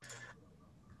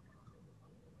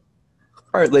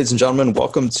All right, ladies and gentlemen,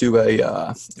 welcome to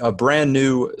a brand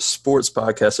new sports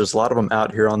podcast. There's a lot of them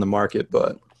out here on the market,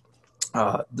 but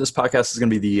this podcast is going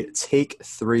to be the Take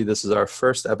 3. This is our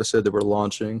first episode that we're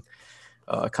launching,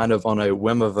 kind of on a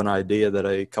whim of an idea that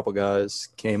a couple guys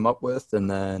came up with,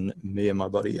 and then me and my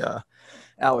buddy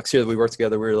Alex here that we work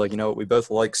together, we were like, we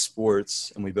both like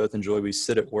sports, and we both enjoy. We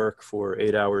sit at work for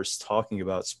 8 hours talking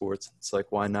about sports. It's like,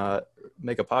 why not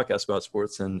make a podcast about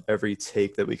sports and every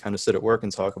take that we kind of sit at work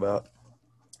and talk about?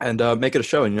 And make it a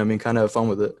show, and kind of have fun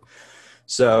with it.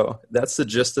 So that's the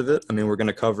gist of it. We're going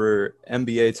to cover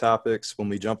NBA topics when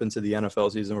we jump into the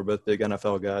NFL season. We're both big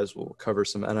NFL guys. We'll cover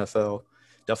some NFL,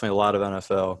 definitely a lot of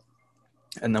NFL,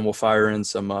 and then we'll fire in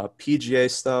some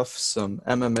PGA stuff, some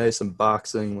MMA, some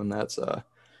boxing when that's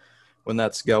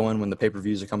going, when the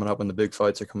pay-per-views are coming up, when the big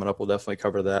fights are coming up. We'll definitely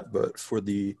cover that. But for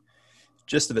the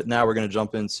gist of it now, we're going to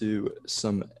jump into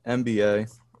some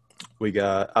NBA. We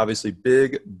got obviously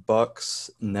big Bucks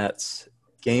Nets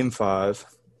game 5.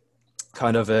 I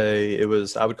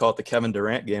would call it the Kevin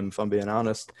Durant game, if I'm being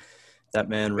honest. That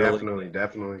man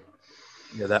Definitely.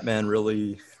 Yeah, that man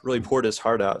really poured his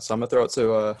heart out. So I'm gonna throw it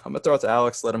to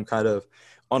Alex, let him kind of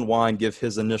unwind, give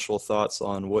his initial thoughts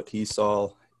on what he saw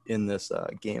in this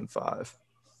game 5.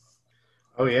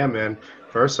 Oh yeah, man.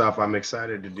 First off, I'm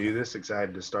excited to do this,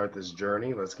 excited to start this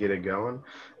journey. Let's get it going.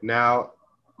 Now,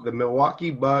 the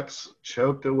Milwaukee Bucks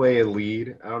choked away a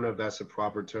lead. I don't know if that's a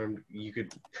proper term.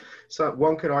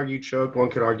 One could argue choked,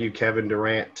 one could argue Kevin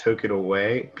Durant took it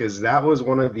away, because that was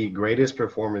one of the greatest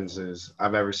performances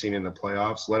I've ever seen in the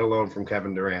playoffs, let alone from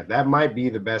Kevin Durant. That might be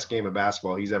the best game of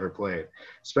basketball he's ever played,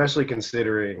 especially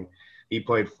considering he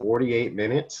played 48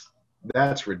 minutes.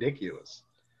 That's ridiculous.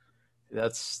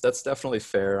 That's definitely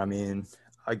fair.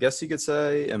 I guess you could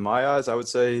say, in my eyes, I would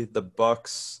say the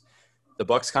Bucks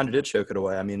kind of did choke it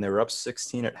away. They were up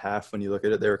 16 at half when you look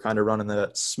at it. They were kind of running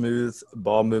that smooth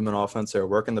ball movement offense. They were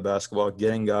working the basketball,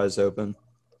 getting guys open.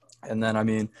 And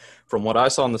then, from what I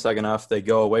saw in the second half, they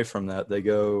go away from that.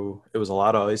 It was a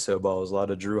lot of ISO balls, a lot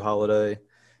of Drew Holiday,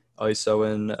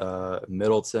 ISO in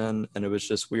Middleton. And it was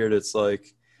just weird. It's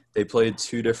like they played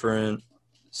two different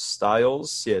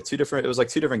styles. Yeah, it was like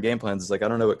two different game plans. It's like, I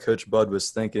don't know what Coach Bud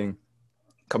was thinking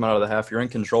coming out of the half. You're in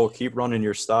control, keep running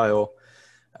your style.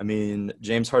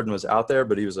 James Harden was out there,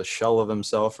 but he was a shell of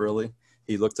himself, really.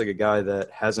 He looked like a guy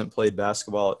that hasn't played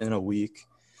basketball in a week.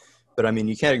 But,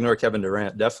 you can't ignore Kevin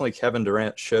Durant. Definitely Kevin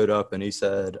Durant showed up and he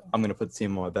said, I'm going to put the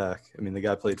team on my back. The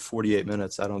guy played 48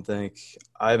 minutes. I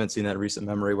haven't seen that in recent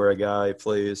memory where a guy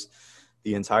plays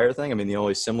the entire thing. The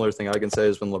only similar thing I can say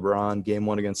is when LeBron game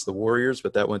 1 against the Warriors,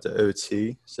 but that went to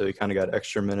OT. So he kind of got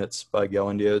extra minutes by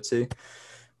going to OT.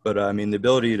 But, the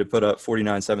ability to put up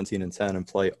 49, 17, and 10 and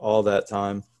play all that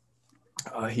time,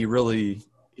 he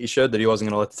showed that he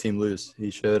wasn't going to let the team lose. He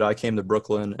showed, I came to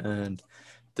Brooklyn, and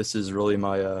this is really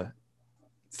my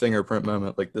fingerprint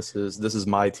moment. Like, this is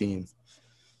my team.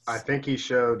 I think he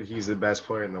showed he's the best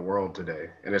player in the world today,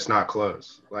 and it's not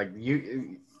close.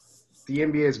 The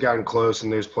NBA has gotten close,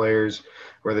 and there's players,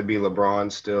 whether it be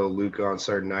LeBron, still Luka on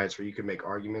certain nights, where you can make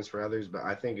arguments for others. But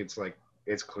I think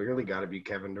it's clearly got to be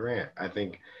Kevin Durant. I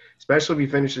think, especially if he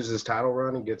finishes his title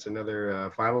run and gets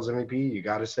another Finals MVP, you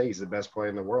got to say he's the best player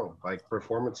in the world. Like,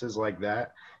 performances like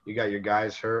that, you got your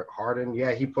guys hurt. Harden,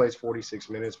 yeah, he plays 46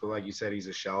 minutes, but like you said, he's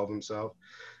a shell of himself.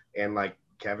 And like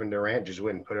Kevin Durant just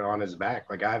went and put it on his back.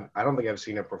 Like, I don't think I've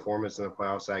seen a performance in the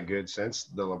playoffs that good since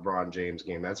the LeBron James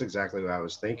game. That's exactly what I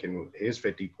was thinking, his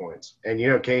 50 points. And,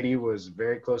 KD was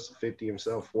very close to 50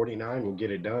 himself, 49, and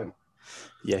get it done.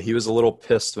 Yeah, he was a little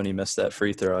pissed when he missed that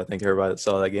free throw. I think everybody that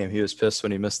saw that game, he was pissed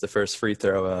when he missed the first free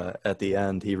throw at the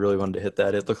end. He really wanted to hit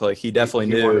that. It looked like he definitely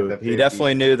knew. He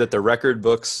definitely knew that the record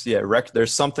books,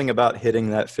 there's something about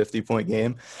hitting that 50-point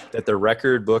game that the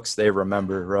record books, they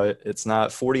remember, right? It's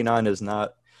not – 49 is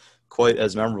not quite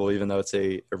as memorable, even though it's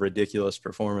a ridiculous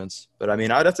performance. But, I'd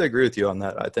have to agree with you on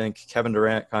that. I think Kevin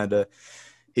Durant kind of –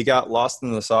 he got lost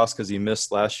in the sauce because he missed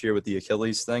last year with the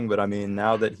Achilles thing. But,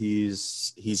 now that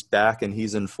he's back and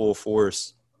he's in full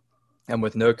force and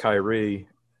with no Kyrie,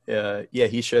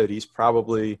 he showed he's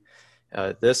probably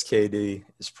this KD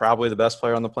is probably the best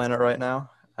player on the planet right now.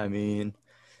 You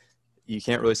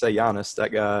can't really say Giannis.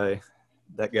 That guy,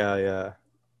 I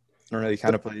don't know, he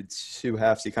kind of played two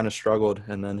halves. He kind of struggled,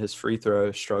 and then his free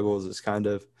throw struggles is kind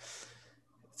of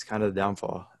the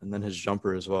downfall, and then his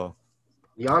jumper as well.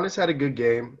 Giannis had a good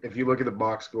game. If you look at the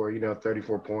box score,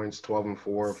 34 points, 12 and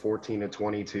 4, 14 and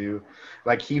 22.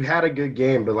 Like, he had a good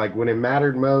game, but like when it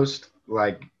mattered most,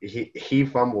 like he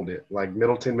fumbled it. Like,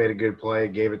 Middleton made a good play,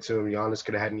 gave it to him. Giannis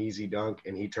could have had an easy dunk,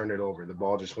 and he turned it over. The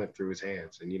ball just went through his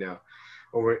hands. And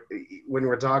when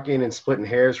we're talking and splitting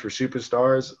hairs for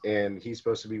superstars, and he's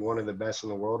supposed to be one of the best in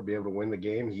the world to be able to win the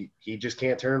game, he just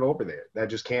can't turn it over there. That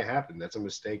just can't happen. That's a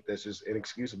mistake. That's just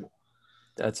inexcusable.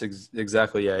 That's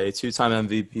exactly, yeah. A two-time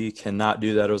MVP cannot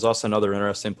do that. It was also another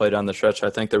interesting play down the stretch. I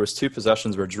think there was two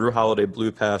possessions where Drew Holiday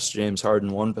blew past James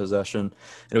Harden one possession,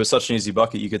 and it was such an easy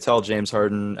bucket. You could tell James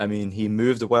Harden, I mean, he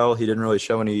moved well. He didn't really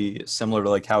show any similar to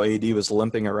like how AD was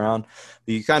limping around.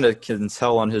 But you kind of can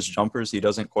tell on his jumpers he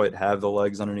doesn't quite have the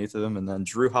legs underneath of him, and then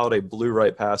Drew Holiday blew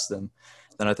right past him.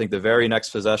 Then I think the very next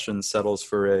possession settles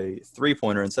for a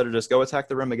three-pointer instead of just go attack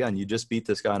the rim again. You just beat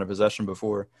this guy in a possession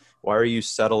before. Why are you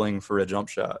settling for a jump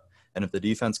shot? And if the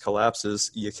defense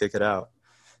collapses, you kick it out.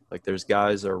 Like there's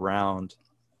guys around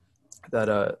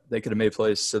that they could have made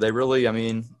plays. So they really, I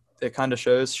mean, it kind of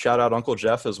shows. Shout out Uncle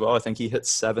Jeff as well. I think he hit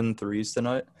 7 threes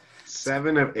tonight.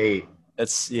 7 of 8.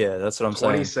 That's what I'm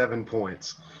saying. 27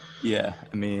 points. Yeah,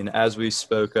 I mean, as we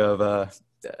spoke of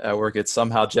at work, it's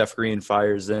somehow Jeff Green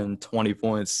fires in 20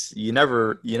 points. You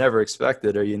never expect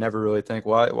it, or you never really think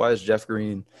why is Jeff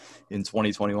Green in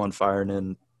 2021 firing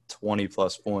in 20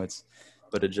 plus points?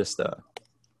 But it just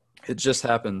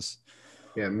happens.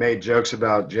 Yeah, made jokes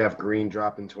about Jeff Green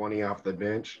dropping 20 off the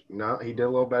bench. No, he did a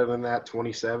little better than that,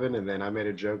 27. And then I made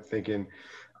a joke thinking,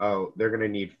 oh, they're going to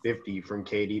need 50 from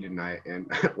KD tonight. And,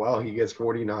 well, he gets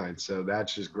 49. So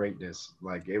that's just greatness.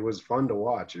 Like, it was fun to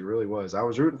watch. It really was. I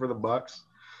was rooting for the Bucks.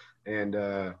 And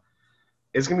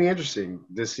it's going to be interesting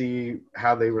to see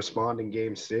how they respond in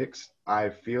Game 6. I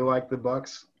feel like the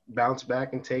Bucks bounce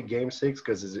back and take Game 6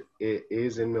 because it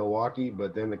is in Milwaukee.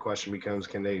 But then the question becomes,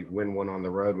 can they win one on the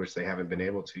road, which they haven't been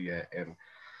able to yet? And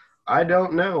I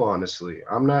don't know, honestly.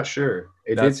 I'm not sure.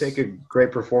 It did take a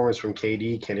great performance from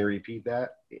KD. Can he repeat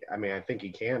that? I mean, I think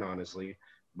he can, honestly.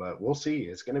 But we'll see.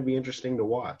 It's going to be interesting to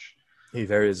watch. He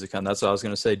varies a kind. That's what I was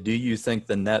going to say. Do you think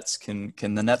the Nets can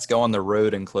the Nets go on the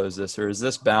road and close this, or is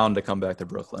this bound to come back to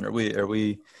Brooklyn? Are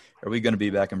we going to be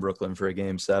back in Brooklyn for a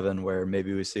Game 7 where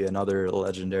maybe we see another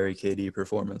legendary KD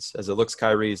performance? As it looks,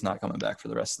 Kyrie's not coming back for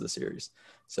the rest of the series,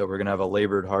 so we're going to have a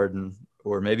labored Harden,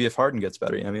 or maybe if Harden gets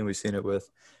better. I mean, we've seen it with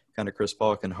kind of Chris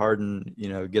Paul. Can Harden,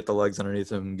 get the legs underneath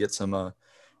him, get some.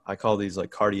 I call these like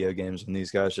cardio games when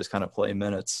these guys just kind of play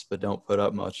minutes but don't put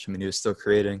up much. I mean, he was still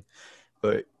creating.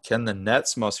 But can the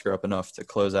Nets muster up enough to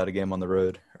close out a game on the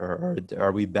road, or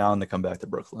are we bound to come back to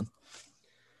Brooklyn?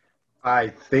 I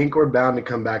think we're bound to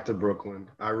come back to Brooklyn.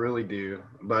 I really do.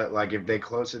 But, like, if they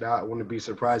close it out, I wouldn't be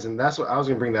surprised. And that's what I was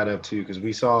going to bring that up, too, because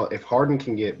we saw if Harden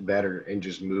can get better and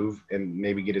just move and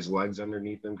maybe get his legs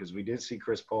underneath him, because we did see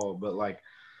Chris Paul. But, like,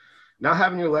 not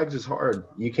having your legs is hard.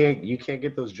 You can't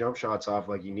get those jump shots off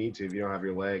like you need to if you don't have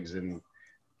your legs. And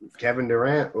Kevin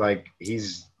Durant, like,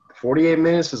 48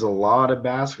 minutes is a lot of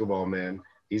basketball, man.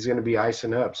 He's going to be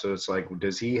icing up. So it's like,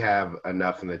 does he have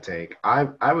enough in the tank?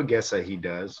 I would guess that he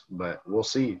does, but we'll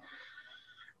see.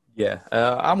 Yeah,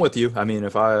 I'm with you. I mean,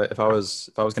 if I was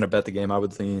going to bet the game, I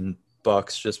would lean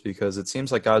Bucks, just because it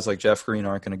seems like guys like Jeff Green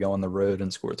aren't going to go on the road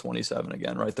and score 27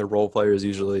 again, right? They're role players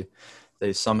usually.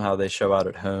 They show out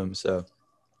at home. So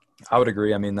I would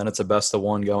agree. I mean, then it's a best of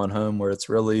one going home where it's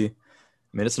really, I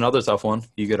mean, it's another tough one.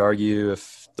 You could argue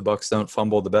if the Bucks don't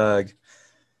fumble the bag,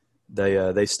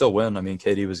 they still win. I mean,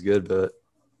 KD was good, but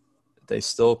they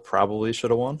still probably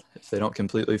should have won if they don't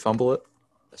completely fumble it.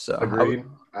 So agreed.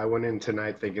 I went in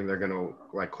tonight thinking they're going to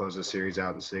like close the series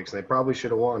out in 6. They probably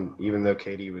should have won, even though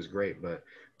KD was great. But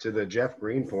to the Jeff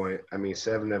Green point, I mean,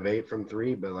 7 of 8 from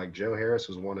 3, but like Joe Harris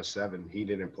was 1 of 7. He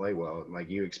didn't play well. Like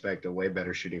you expect a way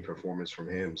better shooting performance from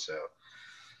him. So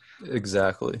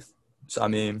exactly. So I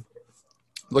mean,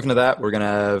 looking at that, we're going to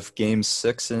have Game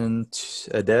 6 in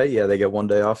a day. Yeah, they get one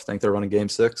day off. I think they're running Game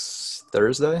 6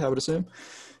 Thursday, I would assume.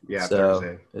 Yeah, so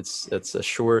Thursday.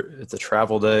 It's a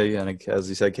travel day, and as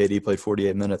you said, KD played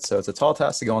 48 minutes, so it's a tall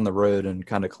task to go on the road and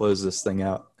kind of close this thing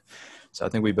out. So I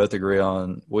think we both agree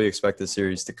on we expect the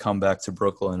series to come back to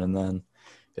Brooklyn, and then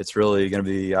it's really going to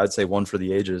be, I'd say, one for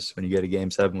the ages when you get a Game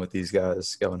 7 with these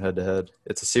guys going head-to-head.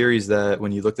 It's a series that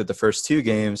when you looked at the first 2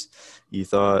 games, you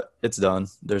thought, it's done.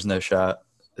 There's no shot.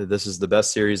 This is the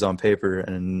best series on paper,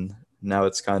 and now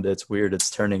it's weird.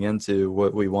 It's turning into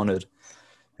what we wanted.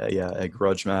 A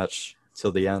grudge match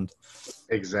till the end.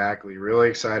 Exactly. Really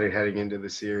excited heading into the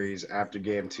series after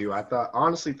Game 2. I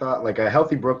honestly thought like a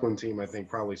healthy Brooklyn team, I think,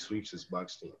 probably sweeps this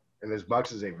Bucks team. And this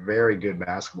Bucks is a very good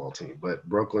basketball team, but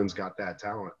Brooklyn's got that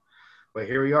talent. But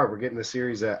here we are. We're getting the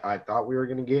series that I thought we were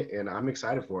going to get, and I'm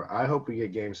excited for it. I hope we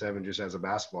get Game 7 just as a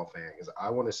basketball fan, because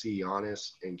I want to see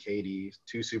Giannis and KD,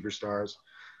 2 superstars,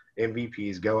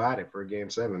 MVPs, go at it for Game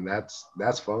 7.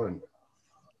 That's fun.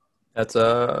 That's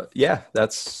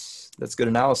good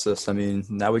analysis. I mean,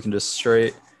 now we can just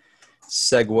straight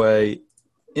segue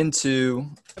into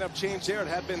change there. It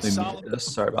had been let me mute solid. this.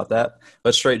 Sorry about that.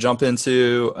 Let's straight jump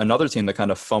into another team that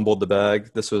kind of fumbled the bag.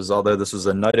 Although this was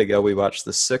a night ago, we watched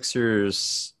the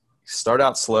Sixers start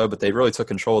out slow, but they really took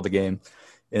control of the game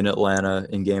in Atlanta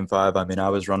in Game 5. I mean, I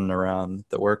was running around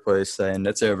the workplace saying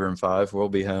it's over in 5. We'll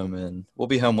be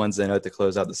home Wednesday night to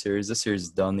close out the series. This series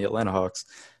is done. The Atlanta Hawks,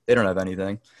 they don't have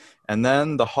anything. And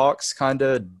then the Hawks kind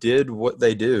of did what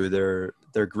they do. They're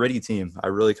a gritty team. I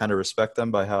really kind of respect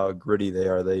them by how gritty they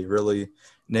are.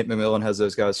 Nate McMillan has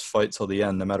those guys fight till the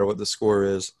end, no matter what the score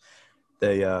is.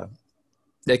 They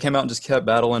came out and just kept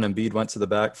battling. Embiid went to the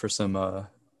back for some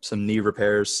knee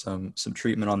repairs, some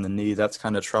treatment on the knee. That's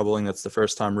kind of troubling. That's the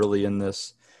first time really in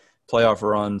this playoff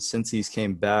run since he's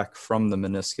came back from the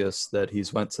meniscus that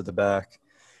he's went to the back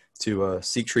to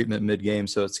seek treatment mid-game.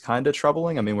 So it's kind of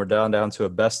troubling. I mean, we're down to a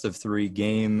best-of-3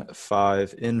 Game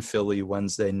 5 in Philly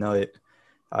Wednesday night.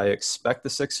 I expect the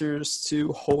Sixers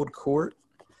to hold court.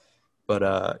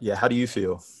 But, yeah, how do you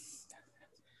feel?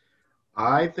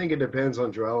 I think it depends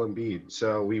on Joel Embiid.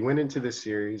 So we went into this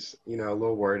series, a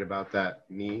little worried about that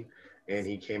knee, and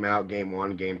he came out Game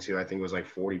 1, Game 2, I think it was like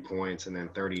 40 points and then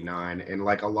 39 and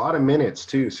like a lot of minutes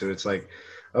too. So it's like,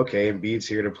 okay, Embiid's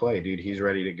here to play, dude. He's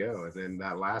ready to go. And then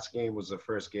that last game was the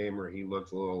first game where he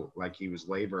looked a little like he was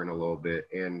laboring a little bit,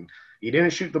 and he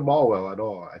didn't shoot the ball well at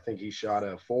all. I think he shot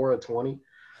a 4 of 20.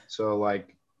 So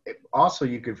like, also,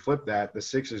 you could flip that. The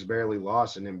Sixers barely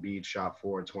lost, and Embiid shot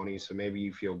 4 of 20, so maybe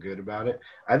you feel good about it.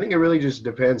 I think it really just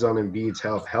depends on Embiid's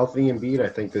health. Healthy Embiid, I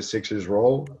think the Sixers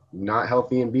roll. Not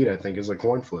healthy Embiid, I think, is a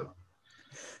coin flip.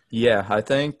 Yeah, I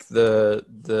think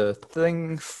the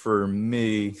thing for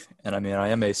me, and I mean, I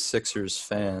am a Sixers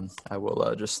fan. I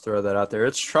will just throw that out there.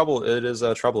 It's trouble. It is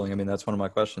troubling. I mean, that's one of my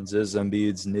questions. Is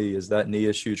Embiid's knee, is that knee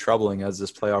issue troubling as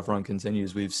this playoff run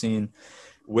continues? We've seen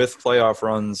with playoff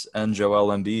runs and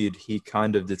Joel Embiid, he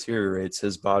kind of deteriorates.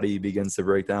 His body begins to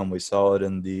break down. We saw it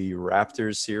in the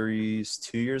Raptors series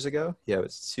 2 years ago. Yeah, it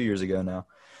was 2 years ago now,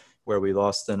 where we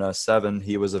lost in 7.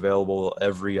 He was available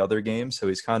every other game, so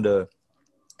he's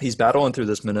battling through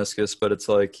this meniscus, but it's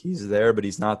like he's there, but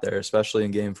he's not there. Especially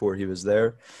in Game 4, he was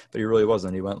there, but he really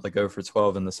wasn't. He went like 0 for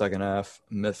 12 in the second half,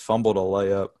 fumbled a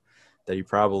layup that he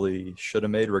probably should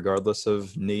have made regardless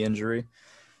of knee injury.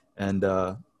 And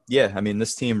yeah, I mean,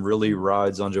 this team really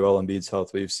rides on Joel Embiid's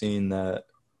health. We've seen that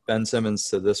Ben Simmons,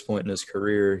 to this point in his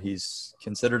career, he's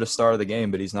considered a star of the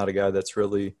game, but he's not a guy that's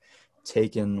really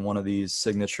taken one of these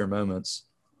signature moments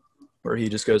where he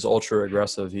just goes ultra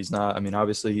aggressive. He's not, I mean,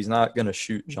 obviously he's not going to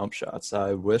shoot jump shots.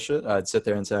 I wish it. I'd sit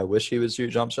there and say I wish he would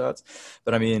shoot jump shots.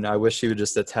 But, I mean, I wish he would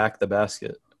just attack the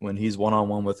basket when he's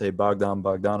one-on-one with a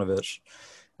Bogdanovich.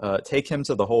 Take him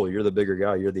to the hole. You're the bigger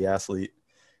guy. You're the athlete.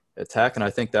 Attack, and I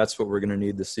think that's what we're going to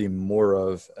need to see more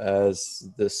of as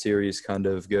this series kind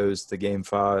of goes to Game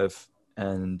 5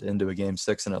 and into a Game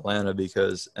 6 in Atlanta,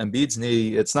 because Embiid's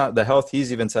knee, it's not the health.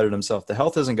 He's even said it himself. The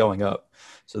health isn't going up.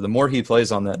 So the more he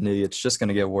plays on that knee, it's just going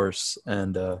to get worse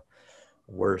and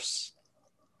worse.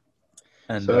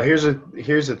 And so here's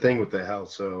the thing with the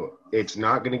health. So it's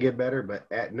not going to get better,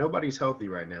 but nobody's healthy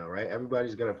right now, right?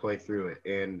 Everybody's going to play through it.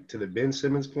 And to the Ben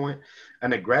Simmons point,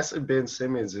 an aggressive Ben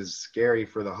Simmons is scary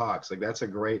for the Hawks. Like, that's a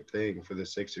great thing for the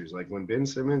Sixers. Like, when Ben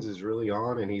Simmons is really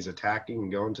on and he's attacking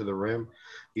and going to the rim,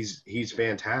 he's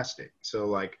fantastic. So,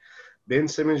 like, Ben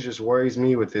Simmons just worries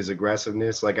me with his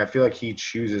aggressiveness. Like, I feel like he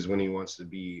chooses when he wants to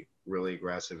be really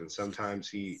aggressive, and sometimes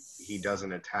he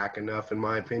doesn't attack enough, in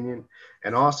my opinion.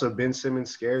 And also, Ben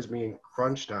Simmons scares me in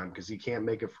crunch time because he can't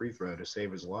make a free throw to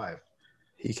save his life.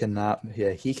 he cannot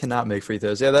make free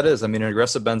throws. Yeah, that is. I mean, an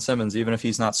aggressive Ben Simmons, even if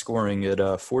he's not scoring, it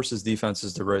forces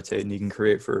defenses to rotate, and he can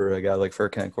create for a guy like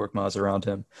Furkan Korkmaz around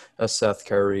him, a Seth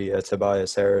Curry, a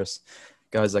Tobias Harris,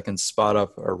 guys that can spot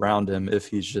up around him if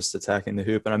he's just attacking the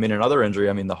hoop. And I mean, another injury,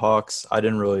 I mean, the Hawks, I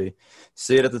didn't really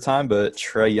see it at the time, but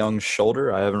Trae Young's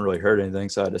shoulder, I haven't really heard anything,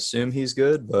 so I'd assume he's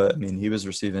good. But I mean, he was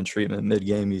receiving treatment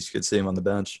mid-game. You could see him on the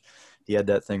bench. He had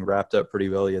that thing wrapped up pretty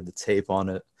well. He had the tape on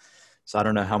it. So I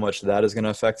don't know how much that is going to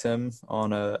affect him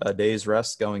on a day's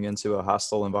rest going into a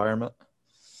hostile environment.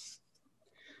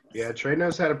 Yeah, Trey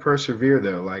knows how to persevere,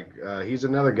 though. Like, he's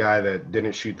another guy that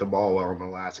didn't shoot the ball well in the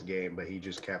last game, but he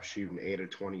just kept shooting 8 of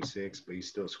 26, but he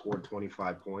still scored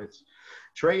 25 points.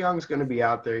 Trey Young's going to be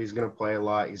out there. He's going to play a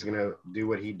lot. He's going to do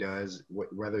what he does,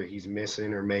 whether he's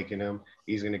missing or making them.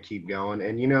 He's going to keep going.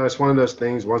 And, it's one of those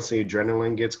things, once the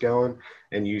adrenaline gets going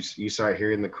and you start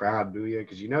hearing the crowd boo you,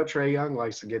 because Trey Young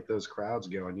likes to get those crowds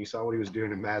going. You saw what he was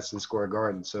doing in Madison Square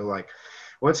Garden. So, like,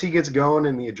 once he gets going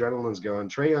and the adrenaline's going,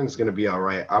 Trey Young's going to be all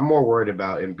right. I'm more worried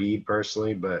about Embiid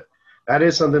personally, but That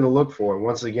is something to look for.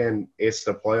 Once again, it's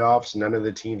the playoffs. None of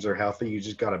the teams are healthy. You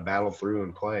just got to battle through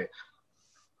and play.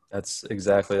 That's going to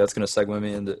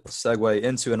segue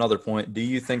into another point. Do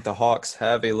you think the Hawks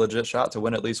have a legit shot to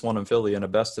win at least one in Philly in a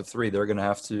best of three? They're going to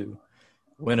have to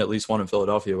win at least one in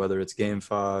Philadelphia, whether it's Game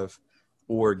 5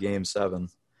 or Game 7,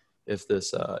 if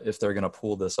they're going to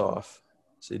pull this off.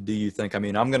 So do you think? I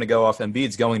mean, I'm going to go off.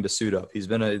 Embiid's going to suit up. He's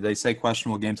been they say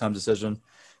questionable game time decision.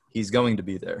 He's going to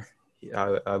be there.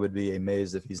 I would be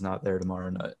amazed if he's not there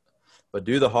tomorrow night. But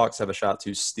do the Hawks have a shot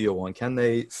to steal one? Can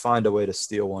they find a way to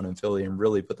steal one in Philly and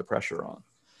really put the pressure on?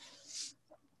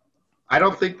 I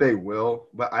don't think they will,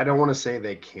 but I don't want to say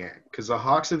they can't because the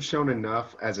Hawks have shown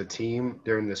enough as a team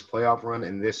during this playoff run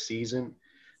and this season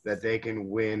that they can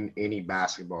win any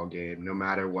basketball game no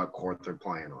matter what court they're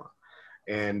playing on.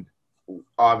 And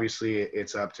obviously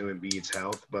it's up to Embiid's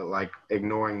health, but like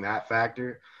ignoring that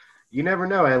factor, you never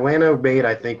know. Atlanta made,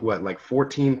 I think, like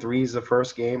 14 threes the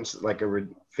first game, like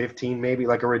 15 maybe,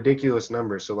 like a ridiculous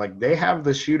number. So like they have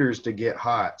the shooters to get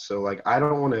hot. So like I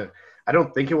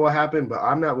don't think it will happen, but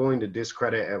I'm not willing to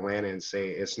discredit Atlanta and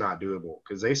say it's not doable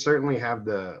because they certainly have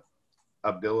the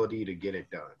ability to get it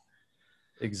done.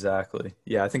 Exactly.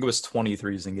 Yeah, I think it was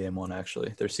 23s in game one,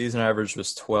 actually. Their season average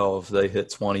was 12. They hit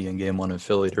 20 in game one in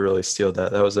Philly to really steal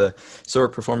that. That was a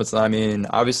historic performance. I mean,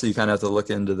 obviously, you kind of have to look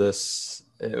into this.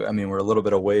 I mean, we're a little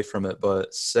bit away from it,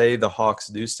 but say the Hawks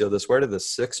do steal this, where do the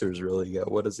Sixers really go?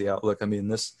 What is the outlook? I mean,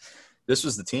 this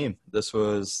was the team. This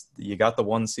was – you got the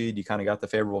 1 seed. You kind of got the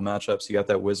favorable matchups. You got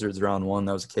that Wizards round 1.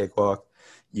 That was a cakewalk.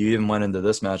 You even went into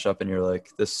this matchup, and you're like,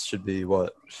 this should be,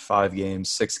 5 games,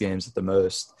 6 games at the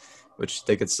most, which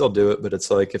they could still do it. But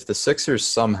it's like if the Sixers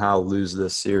somehow lose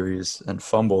this series and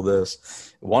fumble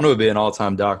this, one would be an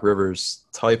all-time Doc Rivers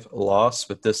type loss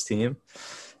with this team.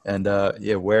 And,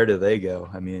 where do they go?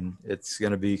 I mean, it's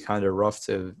going to be kind of rough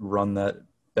to run that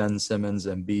Ben Simmons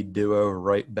and Embiid duo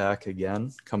right back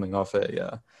again, coming off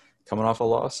a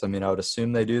loss. I mean, I would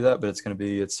assume they do that, but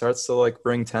it starts to like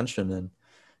bring tension in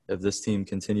if this team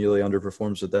continually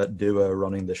underperforms with that duo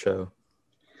running the show.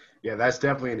 Yeah, that's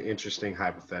definitely an interesting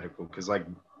hypothetical because like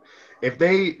if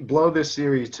they blow this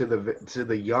series to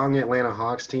the young Atlanta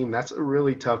Hawks team, that's a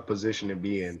really tough position to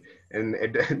be in, and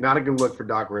not a good look for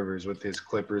Doc Rivers with his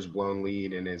Clippers blown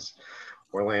lead and his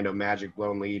Orlando Magic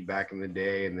blown lead back in the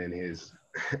day, and then his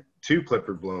two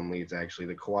Clipper blown leads actually,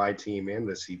 the Kawhi team and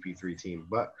the CP3 team.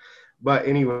 But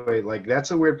anyway, like that's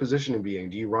a weird position to be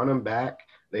in. Do you run them back?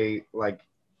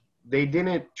 They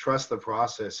didn't trust the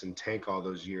process and tank all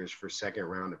those years for second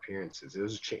round appearances.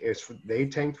 They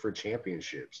tanked for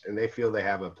championships, and they feel they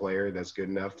have a player that's good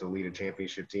enough to lead a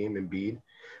championship team, Embiid,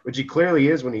 which he clearly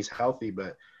is when he's healthy.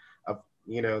 But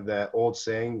that old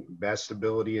saying, best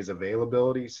ability is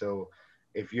availability. So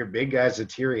if your big guy's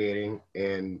deteriorating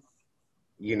and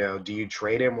do you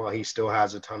trade him while he still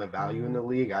has a ton of value in the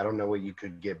league? I don't know what you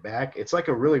could get back. It's like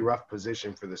a really rough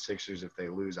position for the Sixers if they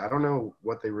lose. I don't know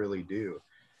what they really do.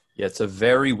 Yeah, it's a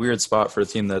very weird spot for a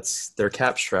team they're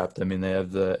cap strapped. I mean, they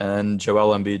have and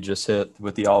Joel Embiid just hit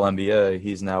with the All NBA.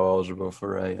 He's now eligible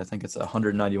for I think it's a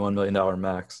 $191 million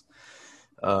max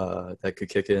that could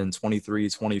kick in 23,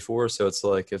 24. So it's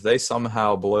like if they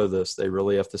somehow blow this, they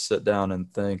really have to sit down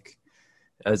and think,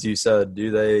 as you said, do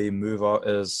they move off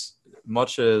as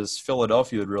much as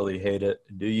Philadelphia would really hate it?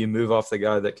 Do you move off the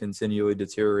guy that continually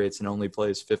deteriorates and only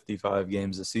plays 55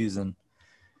 games a season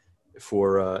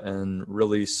and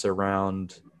really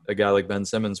surround a guy like Ben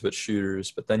Simmons with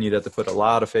shooters? But then you'd have to put a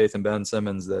lot of faith in Ben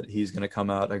Simmons that he's going to come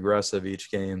out aggressive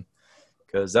each game,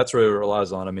 because that's what it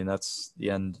relies on. I mean, that's the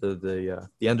end of the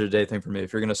day thing for me.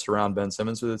 If you're going to surround Ben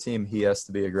Simmons with a team, he has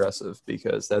to be aggressive,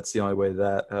 because that's the only way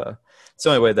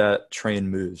that train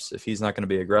moves. If he's not going to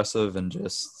be aggressive and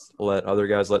just let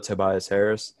Tobias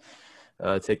Harris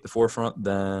take the forefront,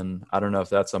 then I don't know if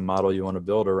that's a model you want to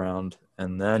build around.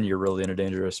 And then you're really in a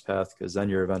dangerous path, because then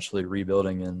you're eventually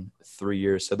rebuilding in 3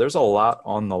 years. So there's a lot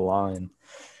on the line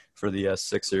for the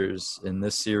Sixers in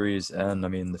this series. And I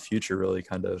mean, the future really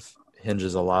kind of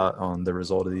hinges a lot on the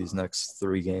result of these next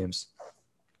 3 games.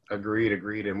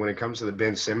 Agreed. And when it comes to the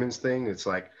Ben Simmons thing, it's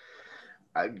like,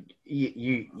 when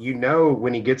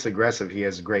he gets aggressive, he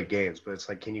has great games, but it's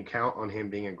like, can you count on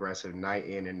him being aggressive night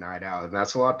in and night out? And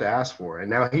that's a lot to ask for. And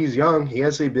now he's young. He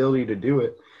has the ability to do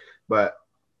it, but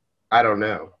I don't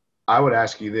know. I would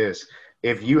ask you this.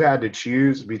 If you had to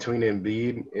choose between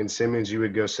Embiid and Simmons, you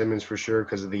would go Simmons for sure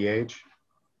because of the age?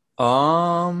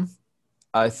 I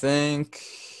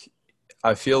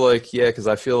feel like, yeah, because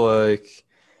I feel like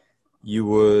you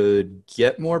would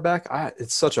get more back.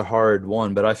 It's such a hard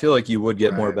one, but I feel like you would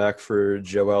get more back for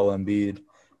Joel Embiid,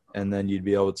 and then you'd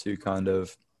be able to kind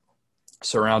of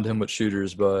surround him with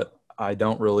shooters. But I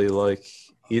don't really like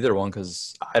either one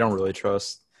because I don't really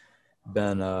trust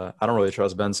Ben. I don't really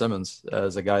trust Ben Simmons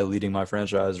as a guy leading my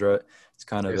franchise. Right? It's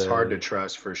kind of It's hard to a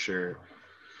trust for sure.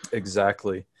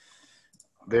 exactly.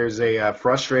 There's a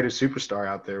frustrated superstar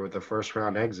out there with a first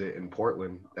round exit in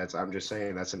Portland. I'm just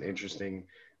saying that's an interesting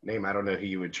name. I don't know who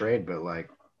you would trade, but like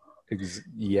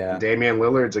Yeah, Damian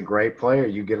Lillard's a great player.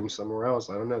 You get him somewhere else.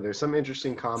 I don't know. There's some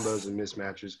interesting combos and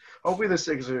mismatches. Hopefully the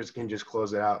Sixers can just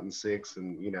close it out in six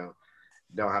and,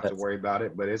 don't have to that's worry about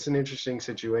it. But it's an interesting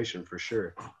situation for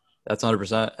sure. that's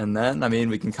 100%. And then I mean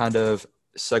we can kind of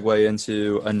segue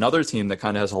into another team that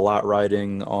kind of has a lot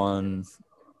riding on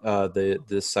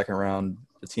the second round.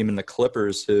 The team in the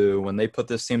Clippers, who when they put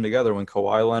this team together, when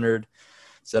Kawhi Leonard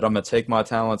said, I'm going to take my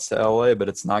talents to LA, but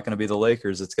it's not going to be the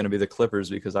Lakers. It's going to be the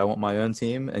Clippers because I want my own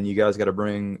team. And you guys got to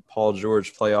bring Paul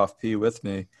George, playoff P, with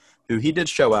me, who he did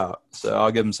show out. So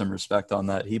I'll give him some respect on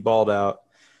that. He balled out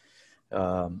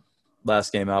um,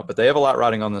 last game out, but they have a lot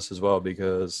riding on this as well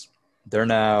because they're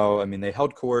now, I mean, they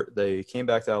held court. They came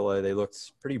back to LA. They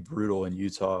looked pretty brutal in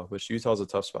Utah, which Utah's a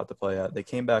tough spot to play at. They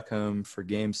came back home for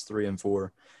games 3 and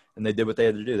 4, and they did what they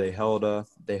had to do. They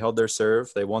held their serve.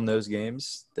 They won those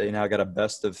games. They now got a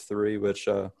best of 3, which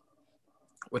I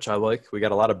like. We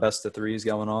got a lot of best of 3s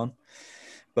going on.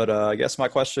 But I guess my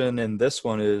question in this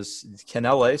one is, can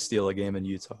LA steal a game in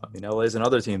Utah? I mean, LA is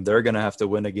another team. They're going to have to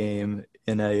win a game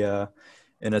in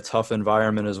a tough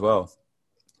environment as well,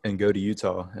 and go to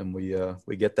Utah, and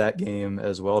we get that game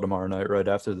as well tomorrow night, right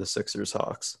after the Sixers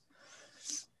Hawks.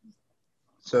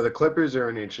 So the Clippers are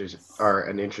an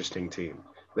interesting team.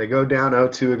 They go down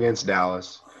 0-2 against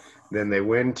Dallas. Then they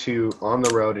win 2 on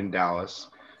the road in Dallas.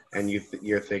 And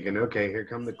you're thinking, okay, here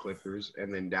come the Clippers.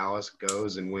 And then Dallas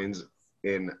goes and wins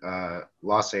in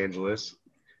Los Angeles.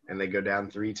 And they go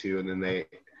down 3-2. And then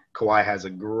Kawhi has a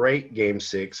great game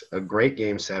 6, a great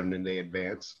game 7, and they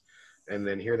advance. And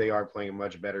then here they are playing a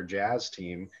much better Jazz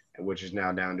team, which is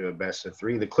now down to a best of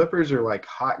 3. The Clippers are like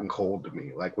hot and cold to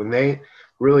me. Like when they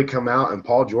really come out and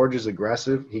Paul George is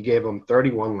aggressive, he gave them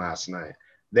 31 last night.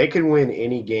 They can win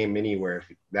any game anywhere if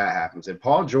that happens. If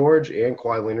Paul George and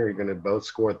Kawhi Leonard are going to both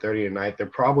score 30 tonight, they're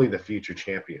probably the future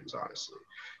champions, honestly,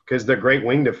 because they're great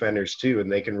wing defenders too, and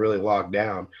they can really lock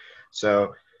down.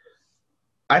 So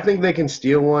I think they can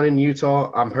steal one in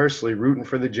Utah. I'm personally rooting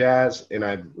for the Jazz, and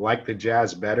I like the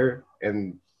Jazz better.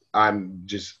 And I'm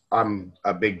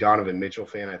a big Donovan Mitchell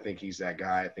fan. I think he's that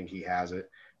guy. I think he has it.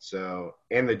 So,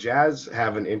 and the Jazz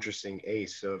have an interesting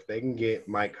ace. So if they can get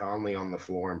Mike Conley on the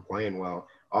floor and playing well,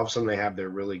 all of a sudden they have their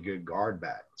really good guard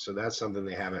back. So that's something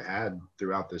they haven't had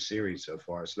throughout the series so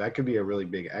far. So that could be a really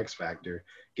big X factor,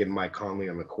 getting Mike Conley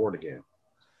on the court again.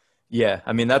 Yeah,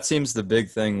 I mean, that seems the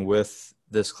big thing with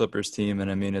this Clippers team,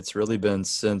 and I mean, it's really been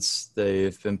since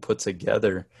they've been put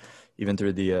together, even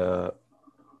through the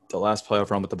last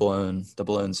playoff run with the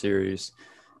blown series,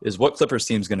 is what Clippers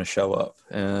team's going to show up,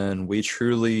 and we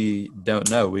truly don't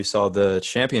know. We saw the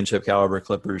championship caliber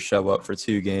Clippers show up for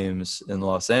 2 games in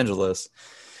Los Angeles,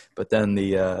 but then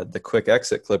the quick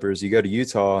exit Clippers, you go to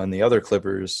Utah, and the other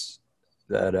Clippers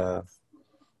that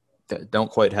don't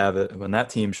quite have it. When that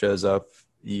team shows up,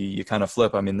 you kind of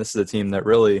flip. I mean, this is a team that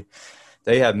really,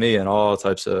 they have me in all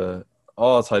types of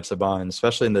binds,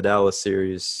 especially in the Dallas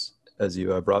series, as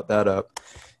you brought that up.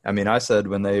 I mean, I said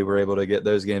when they were able to get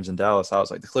those games in Dallas, I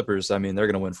was like, the Clippers, I mean, they're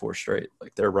going to win 4 straight.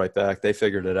 Like, they're right back. They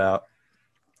figured it out.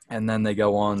 And then they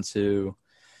go on to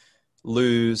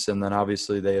lose, and then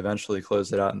obviously they eventually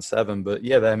closed it out in 7. But,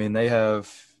 yeah, I mean, they're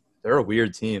a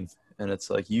weird team. And it's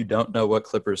like you don't know what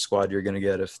Clippers squad you're going to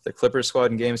get. If the Clippers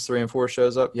squad in games 3 and 4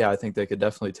 shows up, yeah, I think they could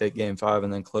definitely take game 5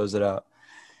 and then close it out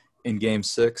in game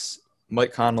 6.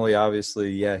 Mike Conley, obviously,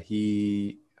 yeah,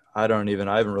 I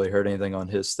haven't really heard anything on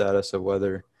his status of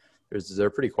whether they're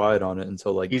pretty quiet on it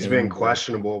until like He's game been day.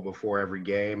 questionable before every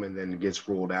game and then gets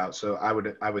ruled out. So I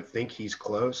would think he's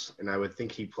close, and I would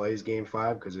think he plays game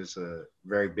 5 because it's a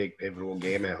very big pivotal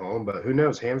game at home. But who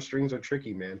knows? Hamstrings are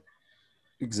tricky, man.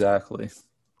 Exactly.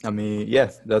 I mean, yeah,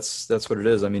 that's what it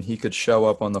is. I mean, he could show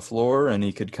up on the floor and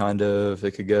he could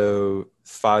it could go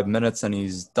 5 minutes and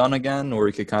he's done again, or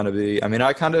he could kind of be, I mean,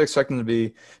 I kind of expect him to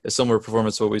be a similar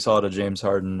performance to what we saw to James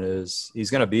Harden. Is he's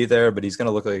going to be there, but he's going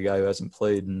to look like a guy who hasn't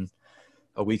played in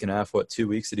a week and a half. What, 2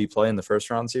 weeks did he play in the first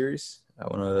round series? I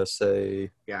want to say,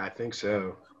 Yeah, I think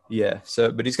so. yeah.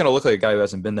 So, but he's going to look like a guy who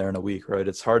hasn't been there in a week, right?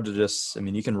 It's hard to just, I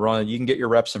mean, you can get your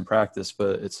reps in practice,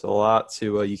 but it's a lot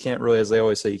to, you can't really, as they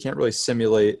always say, you can't really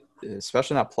simulate,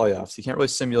 especially not playoffs. You can't really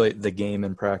simulate the game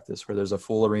in practice where there's a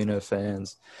full arena of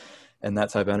fans and that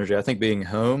type of energy. I think being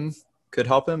home could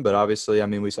help him, but obviously, I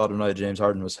mean, we saw tonight James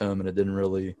Harden was home and it didn't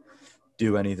really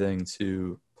do anything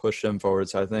to push him forward.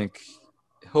 So I think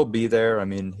he'll be there. I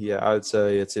mean, yeah, I would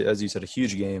say it's, as you said, a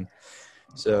huge game.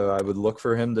 So I would look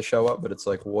for him to show up, but it's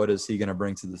like, what is he going to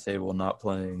bring to the table? Not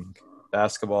playing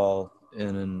basketball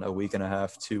in a week and a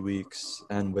half, 2 weeks,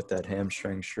 and with that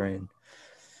hamstring strain.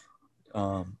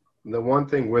 Um, The one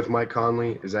thing with Mike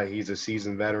Conley is that he's a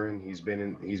seasoned veteran. He's been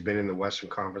in the Western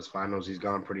Conference Finals. He's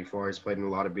gone pretty far. He's played in a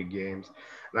lot of big games,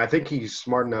 and I think he's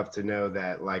smart enough to know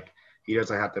that like he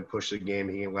doesn't have to push the game.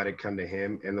 He can let it come to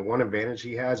him. And the one advantage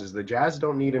he has is the Jazz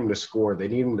don't need him to score. They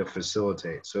need him to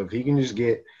facilitate. So if he can just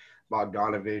get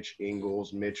Bogdanovich,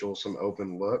 Ingles, Mitchell some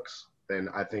open looks, then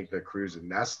I think they're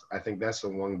cruising. I think that's the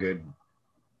one good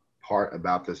part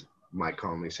about this Mike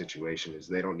Conley situation is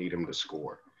they don't need him to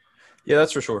score. yeah,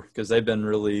 that's for sure, because they've been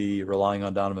really relying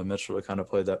on Donovan Mitchell to kind of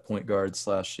play that point guard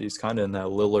slash. He's kind of in that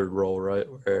Lillard role, right,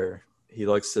 where he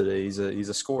likes to. He's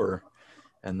a scorer,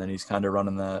 and then he's kind of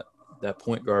running that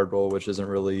point guard role, which isn't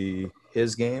really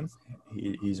his game.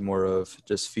 He's more of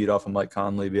just feed off of Mike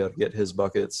Conley, be able to get his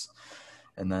buckets,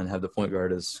 and then have the point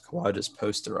guard as Kawhi just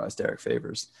posterize Derek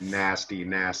Favors. Nasty,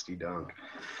 nasty dunk.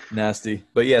 Nasty.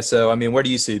 But yeah, so I mean, where do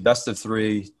you see best of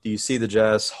three? Do you see the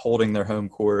Jazz holding their home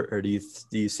court, or do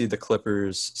you see the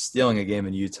Clippers stealing a game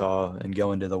in Utah and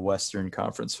going to the Western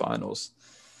Conference Finals?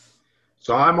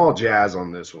 So I'm all Jazz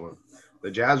on this one.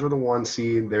 The Jazz were the 1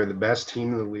 seed. They're the best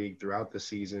team in the league throughout the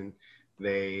season.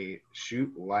 They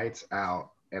shoot lights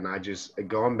out. And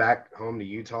going back home to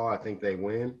Utah, I think they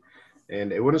win.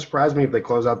 And it wouldn't surprise me if they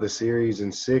close out the series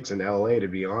in 6 in LA, to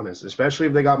be honest, especially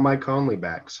if they got Mike Conley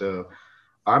back. So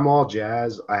I'm all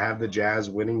Jazz. I have the Jazz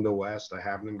winning the West. I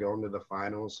have them going to the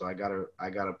finals. So I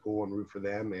gotta pull and root for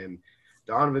them. And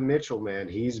Donovan Mitchell, man,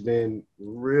 he's been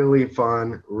really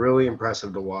fun, really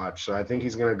impressive to watch. So I think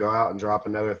he's going to go out and drop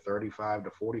another 35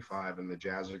 to 45, and the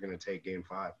Jazz are going to take Game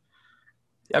 5.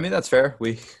 Yeah, I mean that's fair.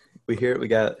 We hear it. We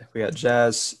got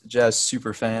Jazz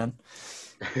super fan.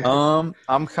 I'm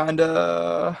kind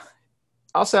of.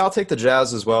 I'll say I'll take the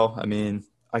Jazz as well. I mean,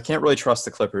 I can't really trust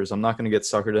the Clippers. I'm not going to get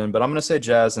suckered in, but I'm going to say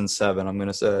Jazz in 7. I'm going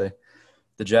to say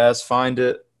the Jazz find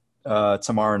it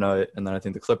tomorrow night, and then I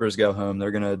think the Clippers go home.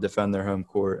 They're going to defend their home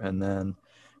court, and then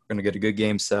we're going to get a good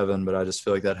Game 7. But I just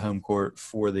feel like that home court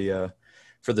for the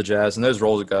Jazz and those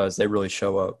Roller guys, they really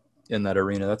show up in that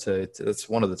arena. That's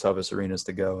one of the toughest arenas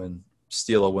to go and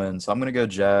steal a win. So I'm going to go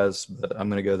Jazz, but I'm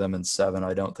going to go them in 7.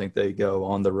 I don't think they go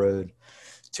on the road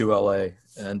to LA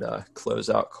and close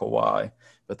out Kawhi.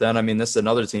 But then, I mean, this is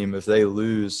another team. If they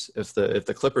lose, if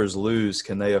the Clippers lose,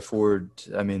 can they afford?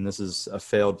 I mean, this is a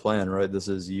failed plan, right? This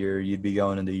is you'd be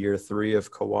going into year 3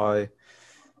 of Kawhi,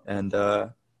 and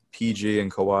PG and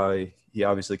Kawhi. He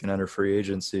obviously can enter free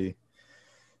agency.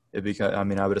 I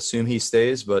mean, I would assume he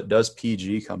stays, but does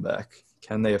PG come back?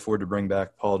 Can they afford to bring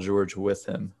back Paul George with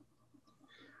him?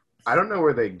 I don't know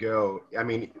where they go. I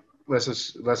mean, let's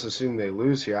assume they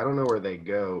lose here. I don't know where they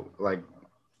go. Like,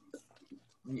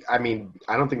 I mean,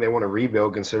 I don't think they want to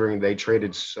rebuild considering they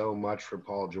traded so much for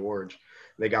Paul George.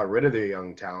 They got rid of their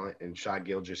young talent and Shai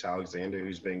Gilgeous-Alexander,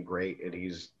 who's been great, and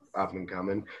he's up and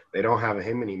coming. They don't have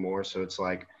him anymore, so it's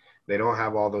like they don't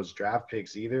have all those draft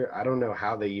picks either. I don't know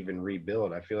how they even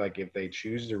rebuild. I feel like if they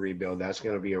choose to rebuild, that's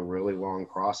going to be a really long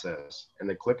process. And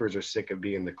the Clippers are sick of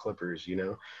being the Clippers, you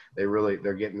know?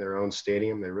 They're getting their own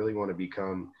stadium. They really want to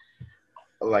become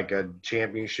like a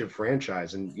championship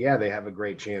franchise. And yeah, they have a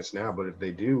great chance now, but if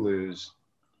they do lose,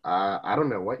 I don't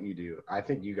know what you do. I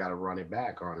think you got to run it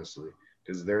back, honestly,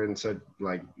 because they're in such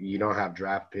like you don't have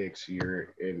draft picks.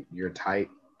 You're tight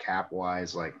cap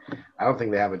wise. Like I don't think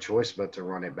they have a choice but to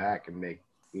run it back and make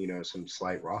some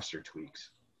slight roster tweaks.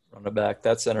 Run it back.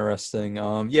 That's interesting.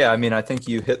 Yeah, I mean, I think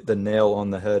you hit the nail on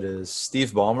the head. Is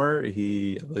Steve Ballmer?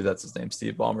 I believe that's his name,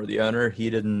 Steve Ballmer, the owner. He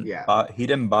didn't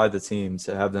buy the team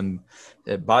to have them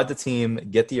buy the team,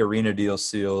 get the arena deal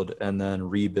sealed, and then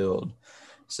rebuild.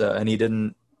 So, and he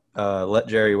didn't let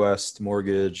Jerry West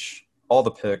mortgage all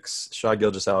the picks, Shai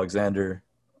Gilgeous-Alexander,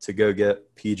 to go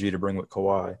get PG to bring with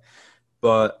Kawhi.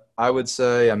 But I would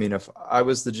say, I mean, if I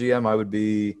was the GM, I would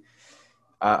be.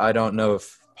 I don't know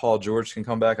if Paul George can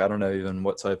come back. I don't know even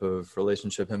what type of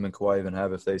relationship him and Kawhi even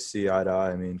have if they see eye to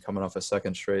eye. I mean, coming off a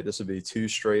second straight, this would be 2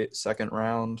 straight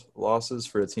second-round losses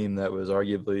for a team that was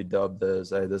arguably dubbed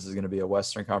as, hey, this is going to be a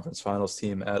Western Conference Finals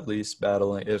team at least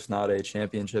battling, if not a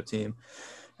championship team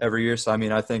every year. So, I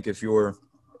mean, I think if you're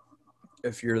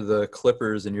the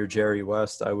Clippers and you're Jerry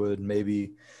West, I would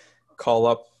maybe call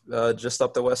up just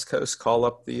up the West Coast, call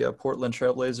up the Portland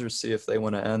Trailblazers, see if they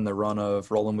want to end the run of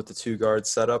rolling with the 2-guard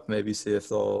setup, maybe see if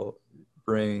they'll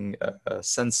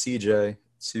send CJ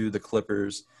to the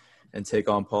Clippers and take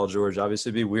on Paul George.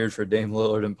 Obviously, it'd be weird for Dame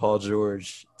Lillard and Paul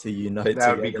George to unite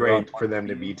That would be together on great one for them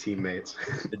to team. be teammates.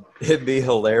 It'd be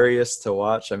hilarious to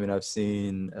watch. I mean, I've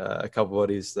seen a couple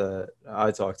buddies that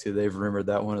I talked to. They've rumored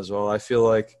that one as well. I feel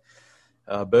like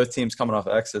both teams coming off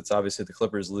exits. Obviously, the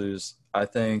Clippers lose. I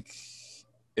think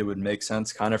it would make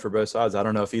sense kind of for both sides. I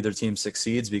don't know if either team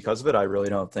succeeds because of it. I really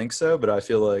don't think so. But I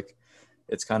feel like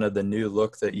it's kind of the new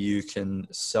look that you can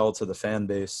sell to the fan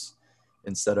base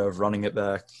instead of running it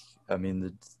back. I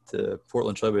mean, the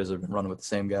Portland Trailblazers have been running with the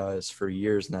same guys for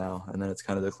years now. And then it's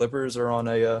kind of the Clippers are on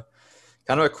a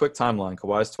kind of a quick timeline.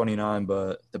 Kawhi's 29,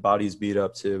 but the body's beat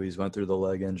up too. He's went through the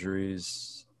leg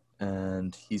injuries,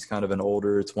 and he's kind of an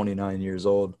older 29 years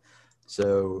old.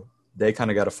 So they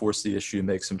kind of got to force the issue,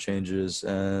 make some changes,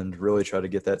 and really try to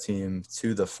get that team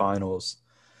to the finals.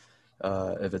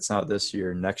 If it's not this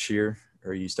year, next year,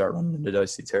 or you start running into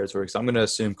dicey territory. Because I'm going to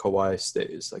assume Kawhi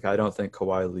stays. Like, I don't think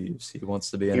Kawhi leaves. He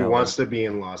wants to be in He LA. wants to be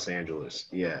in Los Angeles.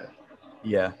 Yeah.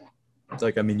 Yeah. It's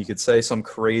like, I mean, you could say some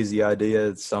crazy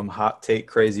idea, some hot take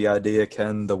crazy idea.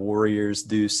 Can the Warriors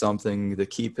do something to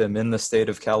keep him in the state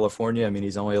of California? I mean,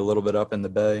 he's only a little bit up in the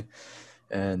Bay,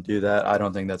 and do that. I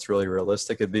don't think that's really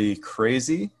realistic. It'd be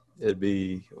crazy. It'd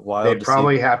be wild They'd to see.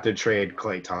 probably have to trade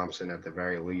Klay Thompson at the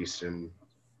very least. And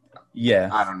Yeah.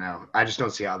 I don't know. I just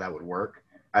don't see how that would work.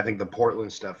 I think the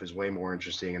Portland stuff is way more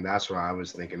interesting. And that's where I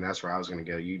was thinking. That's where I was going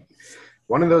to go.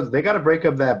 One of those, they got to break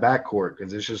up that backcourt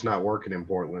because it's just not working in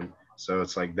Portland. So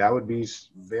it's like that would be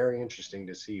very interesting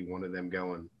to see one of them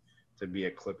going to be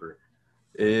a Clipper.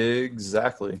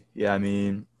 Exactly. Yeah, I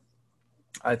mean,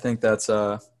 I think that's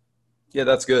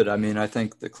that's good. I mean, I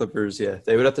think the Clippers,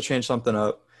 they would have to change something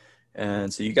up.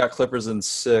 And so you got Clippers in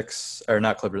 6, or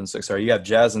not Clippers in 6, sorry. You have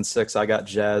Jazz in 6. I got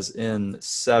Jazz in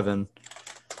 7.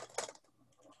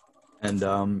 And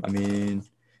I mean,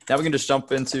 now we can just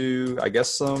jump into, I guess,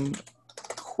 some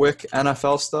quick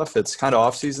NFL stuff. It's kind of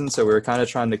off season, so we're kind of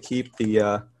trying to keep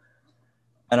the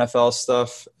NFL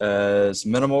stuff as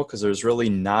minimal because there's really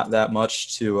not that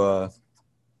much to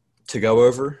go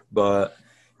over. But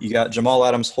you got Jamal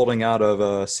Adams holding out of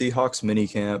Seahawks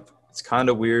minicamp. It's kind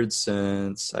of weird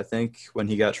since I think when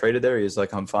he got traded there, he's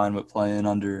like, I'm fine with playing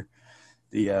under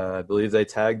the I believe they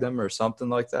tagged him or something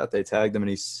like that. They tagged him, and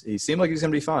he seemed like he was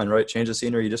going to be fine, right? Change of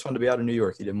scenery. He just wanted to be out of New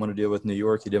York. He didn't want to deal with New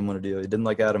York. He didn't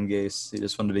like Adam Gase. He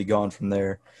just wanted to be gone from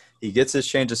there. He gets his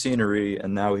change of scenery,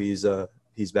 and now he's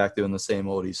back doing the same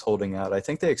old. He's holding out. I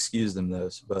think they excused him, though,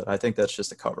 but I think that's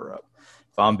just a cover-up,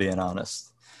 if I'm being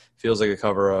honest. Feels like a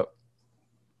cover-up.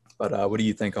 But what do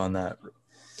you think on that?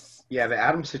 Yeah, the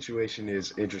Adams situation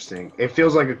is interesting. It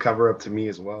feels like a cover-up to me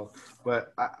as well.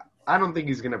 But I don't think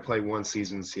he's going to play one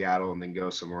season in Seattle and then go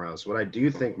somewhere else. What I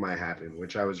do think might happen,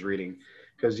 which I was reading,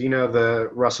 because, the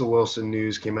Russell Wilson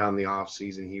news came out in the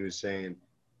offseason. He was saying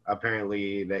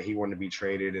apparently that he wanted to be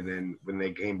traded. And then when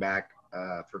they came back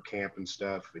for camp and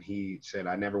stuff, but he said,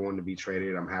 I never wanted to be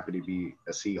traded. I'm happy to be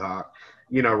a Seahawk.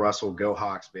 Russell, go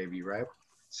Hawks, baby, right?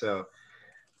 So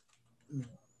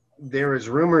there is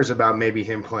rumors about maybe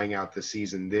him playing out the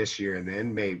season this year, and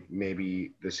then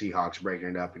maybe the Seahawks breaking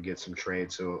it up and get some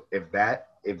trades. So if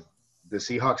the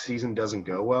Seahawks season doesn't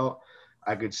go well,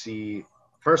 I could see.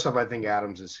 First off, I think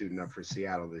Adams is suiting up for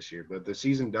Seattle this year. But if the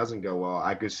season doesn't go well,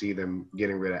 I could see them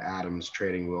getting rid of Adams,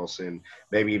 trading Wilson,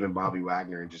 maybe even Bobby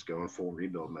Wagner, and just going full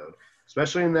rebuild mode.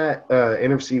 Especially in that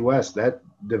NFC West, that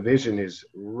division is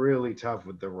really tough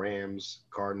with the Rams,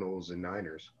 Cardinals, and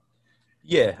Niners.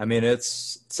 Yeah, I mean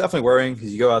it's definitely worrying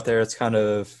because you go out there, it's kind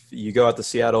of you go out to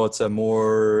Seattle, it's a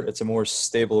more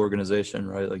stable organization,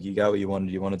 right? Like you got what you wanted.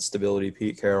 You wanted stability,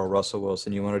 Pete Carroll, Russell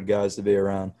Wilson. You wanted guys to be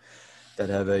around that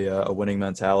have a winning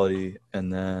mentality,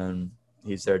 and then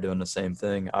he's there doing the same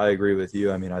thing. I agree with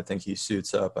you. I mean, I think he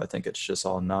suits up. I think it's just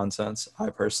all nonsense. I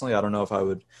don't know if I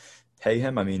would pay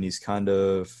him. I mean, he's kind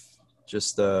of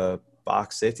just a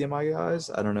box safety in my eyes.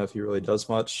 I don't know if he really does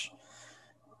much.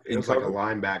 Feels like a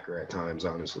linebacker at times,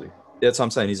 honestly. That's what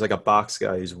I'm saying. He's like a box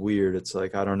guy. He's weird. It's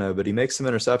like, I don't know, but he makes some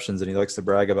interceptions and he likes to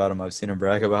brag about them. I've seen him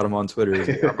brag about them on Twitter.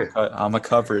 He's like, I'm a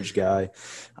coverage guy.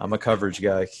 I'm a coverage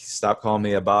guy. Stop calling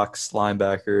me a box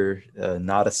linebacker,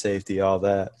 not a safety, all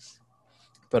that.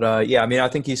 But, I mean, I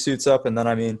think he suits up. And then,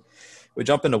 I mean, we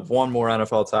jump into one more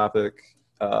NFL topic.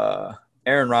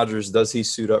 Aaron Rodgers, does he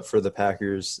suit up for the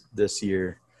Packers this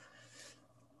year?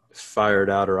 Fired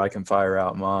out, or I can fire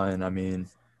out mine. I mean,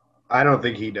 I don't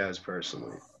think he does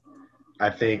personally. I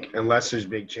think unless there's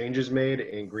big changes made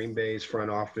and Green Bay's front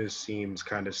office seems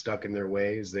kind of stuck in their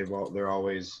ways, they don't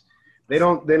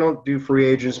do free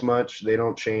agents much. They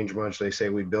don't change much. They say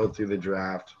we build through the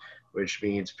draft, which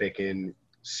means picking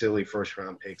silly first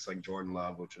round picks like Jordan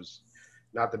Love, which was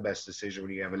not the best decision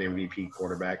when you have an MVP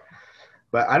quarterback.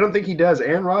 But I don't think he does.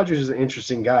 Aaron Rodgers is an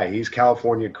interesting guy. He's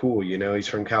California cool. You know, he's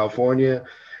from California.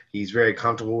 He's very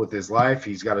comfortable with his life.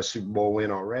 He's got a Super Bowl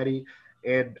win already.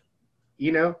 And,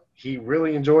 you know, he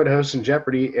really enjoyed hosting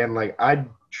Jeopardy. And, like, I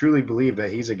truly believe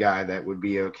that he's a guy that would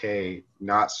be okay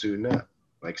not suiting up,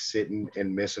 like sitting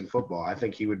and missing football. I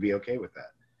think he would be okay with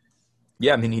that.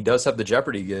 Yeah, I mean, he does have the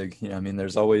Jeopardy gig. I mean,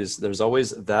 there's always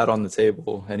that on the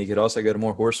table, and he could also go to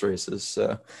more horse races.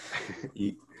 So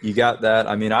you got that.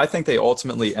 I mean, I think they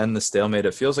ultimately end the stalemate.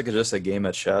 It feels like it's just a game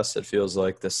of chess. It feels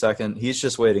like the second he's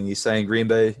just waiting. He's saying, Green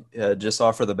Bay, just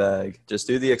offer the bag, just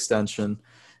do the extension,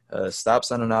 stop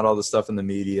sending out all the stuff in the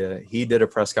media. He did a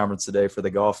press conference today for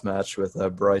the golf match with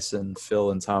Bryson,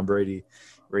 Phil, and Tom Brady,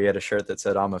 where he had a shirt that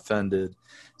said, "I'm offended."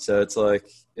 So it's like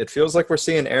it feels like we're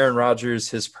seeing Aaron Rodgers,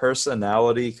 his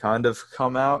personality kind of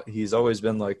come out. He's always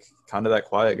been like kind of that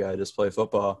quiet guy, just play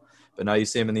football. But now you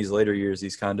see him in these later years,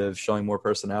 he's kind of showing more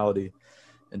personality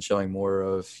and showing more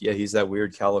of, yeah, he's that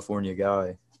weird California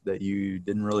guy that you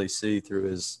didn't really see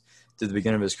through the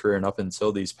beginning of his career and up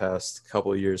until these past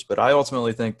couple of years. But I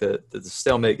ultimately think that the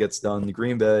stalemate gets done.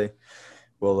 Green Bay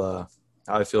will,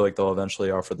 I feel like they'll eventually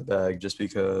offer the bag just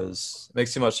because it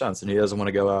makes too much sense. And he doesn't want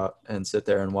to go out and sit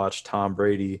there and watch Tom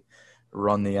Brady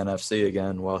run the NFC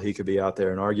again while he could be out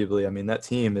there. And arguably, I mean, that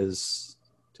team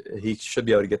he should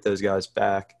be able to get those guys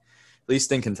back, at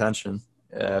least in contention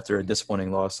after a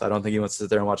disappointing loss. I don't think he wants to sit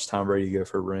there and watch Tom Brady go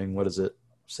for a ring. What is it,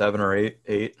 7 or 8?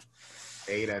 8?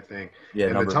 8, I think. Yeah,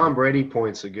 And the number Tom 8. Brady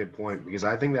point's a good point because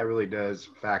I think that really does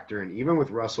factor in. Even with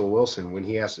Russell Wilson, when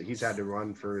he's had to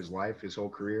run for his life, his whole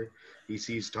career, he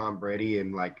sees Tom Brady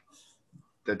and like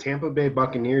the Tampa Bay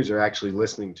Buccaneers are actually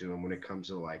listening to him when it comes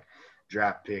to like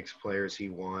draft picks, players he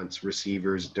wants,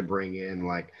 receivers to bring in.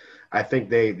 Like I think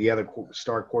the other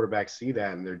star quarterbacks see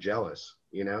that and they're jealous,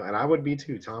 you know. And I would be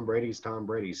too. Tom Brady's Tom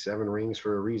Brady, 7 rings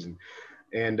for a reason.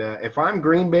 And if I'm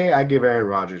Green Bay, I give Aaron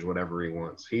Rodgers whatever he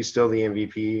wants. He's still the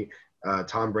MVP.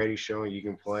 Tom Brady's showing you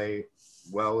can play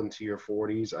well into your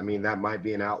 40s. I mean, that might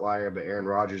be an outlier, but Aaron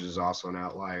Rodgers is also an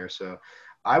outlier. So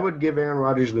I would give Aaron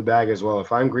Rodgers the bag as well.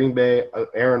 If I'm Green Bay,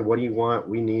 Aaron, what do you want?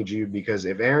 We need you because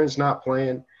if Aaron's not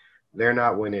playing, they're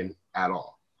not winning at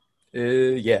all.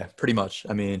 Yeah, pretty much.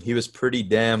 I mean, he was pretty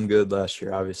damn good last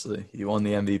year, obviously. He won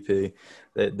the MVP.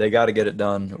 They got to get it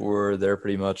done or they're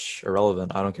pretty much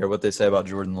irrelevant. I don't care what they say about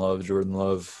Jordan Love. Jordan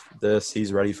Love,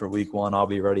 he's ready for week 1. I'll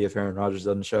be ready if Aaron Rodgers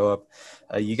doesn't show up.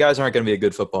 You guys aren't going to be a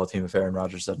good football team if Aaron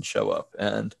Rodgers doesn't show up.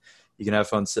 And you can have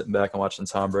fun sitting back and watching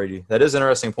Tom Brady. That is an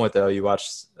interesting point, though. You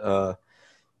watch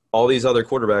all these other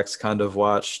quarterbacks kind of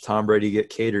watch Tom Brady get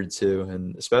catered to.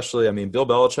 And especially, I mean, Bill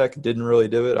Belichick didn't really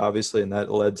do it, obviously, and that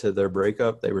led to their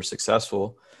breakup. They were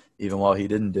successful even while he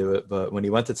didn't do it. But when he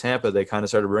went to Tampa, they kind of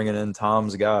started bringing in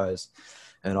Tom's guys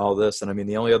and all this. And I mean,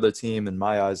 the only other team in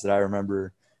my eyes that I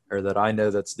remember or that I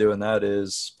know that's doing that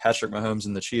is Patrick Mahomes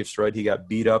and the Chiefs, right? He got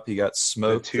beat up. He got The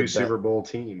smoked. two Super Bowl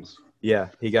teams. Yeah,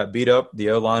 he got beat up. The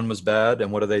O-line was bad,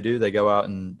 and what do? They go out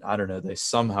and I don't know. They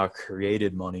somehow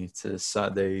created money to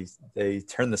they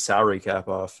turned the salary cap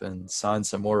off and signed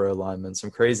some more O-linemen.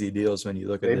 Some crazy deals when you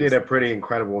look at They did this. a pretty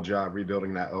incredible job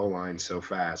rebuilding that O line so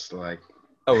fast. Like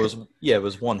Oh, it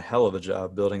was one hell of a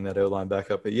job building that O-line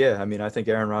back up. But yeah, I mean, I think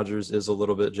Aaron Rodgers is a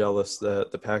little bit jealous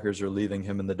that the Packers are leaving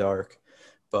him in the dark,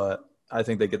 but I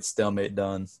think they get stalemate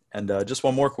done. And just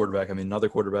one more quarterback. I mean, another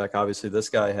quarterback. Obviously, this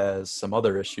guy has some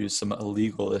other issues, some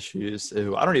illegal issues.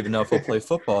 Who I don't even know if he'll play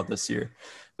football this year.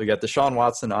 We got Deshaun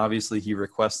Watson. Obviously, he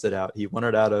requested out. He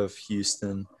wanted out of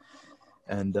Houston.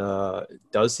 And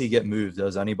does he get moved?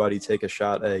 Does anybody take a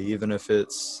shot? Even if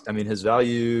it's, I mean, his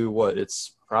value,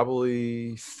 it's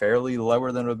probably fairly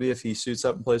lower than it would be if he suits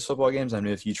up and plays football games. I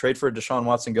mean, if you trade for Deshaun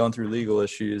Watson going through legal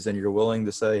issues and you're willing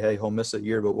to say, hey, he'll miss a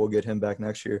year, but we'll get him back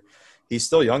next year, he's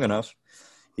still young enough.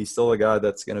 He's still a guy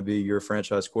that's going to be your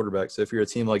franchise quarterback. So if you're a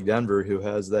team like Denver who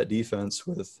has that defense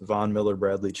with Von Miller,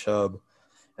 Bradley Chubb,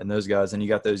 and those guys, and you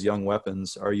got those young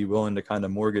weapons, are you willing to kind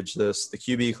of mortgage this? The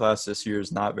QB class this year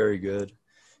is not very good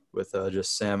with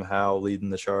just Sam Howell leading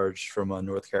the charge from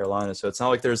North Carolina. So it's not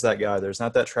like there's that guy. There's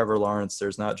not that Trevor Lawrence.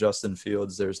 There's not Justin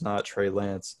Fields. There's not Trey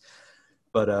Lance.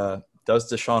 But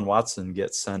does Deshaun Watson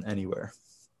get sent anywhere?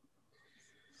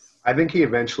 I think he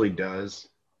eventually does.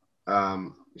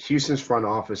 Houston's front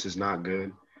office is not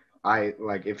good.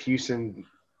 If Houston,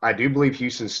 I do believe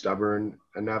Houston's stubborn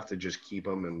enough to just keep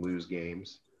him and lose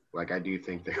games. Like I do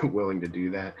think they're willing to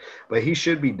do that, but he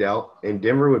should be dealt. And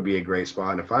Denver would be a great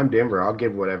spot. And if I'm Denver, I'll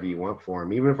give whatever you want for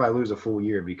him, even if I lose a full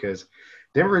year, because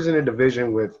Denver's in a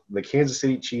division with the Kansas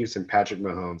City Chiefs and Patrick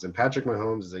Mahomes. And Patrick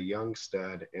Mahomes is a young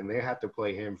stud, and they have to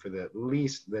play him for at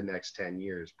least the next 10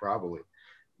 years, probably.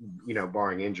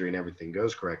 barring injury and everything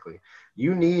goes correctly.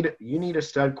 You need a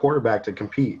stud quarterback to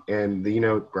compete. And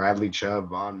Bradley Chubb,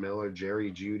 Von Miller,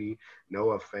 Jerry Jeudy,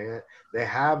 Noah Fant, they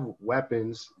have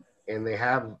weapons and they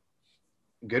have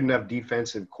good enough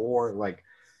defensive core. Like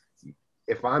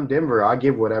if I'm Denver, I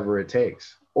give whatever it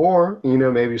takes. Or,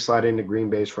 maybe slide into Green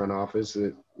Bay's front office.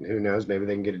 Who knows? Maybe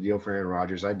they can get a deal for Aaron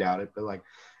Rodgers. I doubt it. But like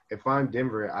if I'm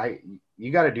Denver,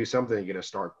 you got to do something to get a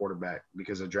star quarterback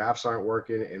because the drafts aren't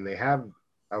working and they have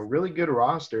a really good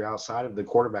roster outside of the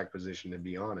quarterback position, to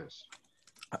be honest.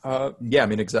 Yeah, I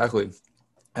mean, exactly.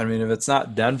 I mean, if it's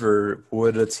not Denver,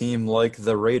 would a team like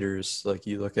the Raiders, like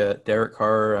you look at Derek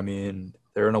Carr, I mean,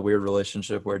 they're in a weird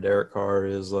relationship where Derek Carr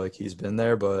is like he's been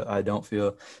there, but I don't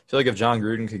feel like if John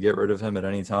Gruden could get rid of him at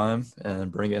any time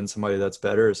and bring in somebody that's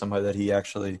better or somebody that he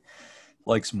actually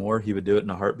likes more, he would do it in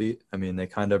a heartbeat. I mean, they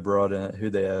kind of brought in who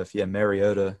they have. Yeah,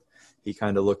 Mariota. He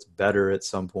kind of looked better at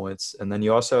some points. And then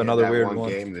you also Yeah, another that weird one one.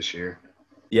 game this year.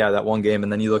 Yeah, that one game.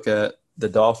 And then you look at the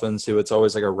Dolphins, who it's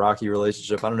always like a rocky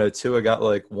relationship. I don't know. Tua got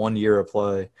like 1 year of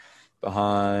play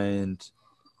behind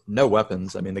no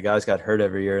weapons. I mean, the guys got hurt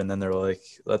every year, and then they're like,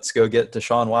 let's go get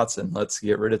Deshaun Watson. Let's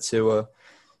get rid of Tua.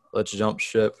 Let's jump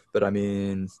ship. But I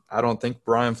mean, I don't think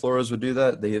Brian Flores would do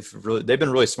that. They've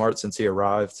been really smart since he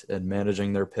arrived and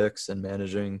managing their picks and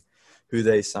managing who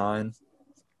they sign.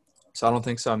 So I don't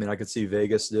think so. I mean, I could see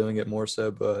Vegas doing it more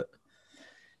so, but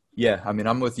yeah, I mean,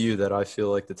 I'm with you that I feel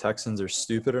like the Texans are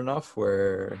stupid enough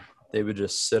where they would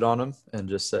just sit on them and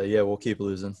just say, yeah, we'll keep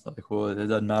losing. Like, well, it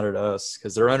doesn't matter to us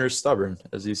because their owner's stubborn,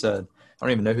 as you said. I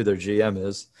don't even know who their GM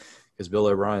is because Bill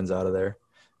O'Brien's out of there.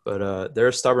 But they're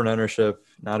a stubborn ownership,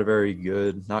 not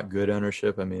good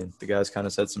ownership. I mean, the guys kind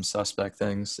of said some suspect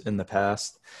things in the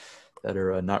past that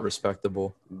are not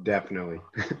respectable. Definitely.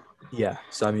 Yeah.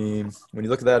 So, I mean, when you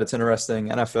look at that, it's interesting.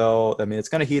 NFL, I mean, it's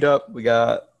going to heat up. We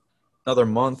got another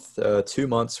month, 2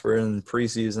 months. We're in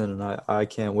preseason, and I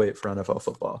can't wait for NFL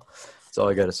football. That's all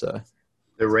I got to say.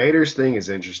 The Raiders thing is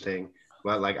interesting,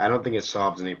 but like I don't think it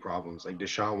solves any problems. Like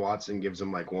Deshaun Watson gives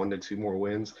them like 1 to 2 more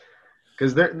wins.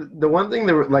 Because the one thing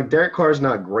that like Derek Carr's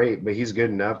not great, but he's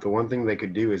good enough. The one thing they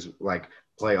could do is like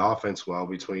play offense well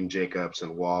between Jacobs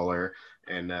and Waller.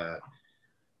 And I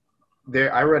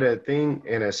read a thing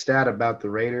and a stat about the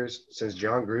Raiders since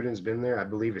John Gruden's been there. I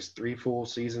believe it's 3 full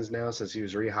seasons now since he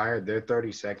was rehired. They're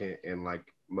 32nd in like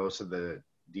most of the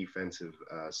defensive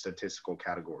statistical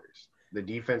categories. The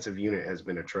defensive unit has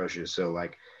been atrocious. So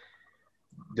like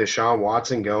Deshaun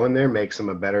Watson going there makes them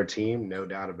a better team, no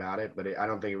doubt about it. But I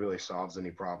don't think it really solves any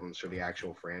problems for the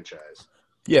actual franchise.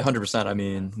 Yeah, 100%. I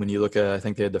mean, when you look at, I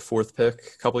think they had the fourth pick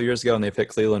a couple of years ago, and they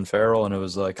picked Cleveland Farrell, and it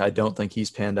was like, I don't think he's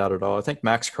panned out at all. I think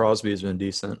Max Crosby has been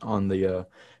decent on the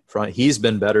front. He's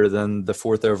been better than the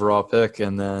fourth overall pick.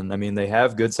 And then, I mean, they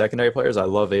have good secondary players. I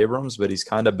love Abrams, but he's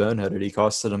kind of boneheaded. He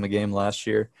costed them a game last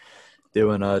year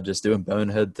doing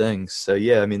bonehead things. So,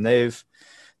 yeah, I mean,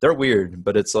 they're weird,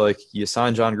 but it's like you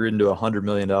sign John Gruden to $100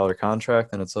 million contract,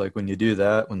 and it's like when you do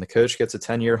that, when the coach gets a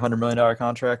 10-year, $100 million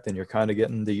contract, and you're kind of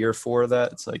getting the year 4 of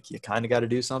that, it's like you kind of got to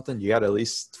do something. You got to at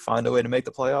least find a way to make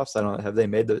the playoffs. They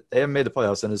haven't made the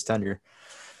playoffs in his tenure.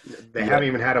 They Yeah, haven't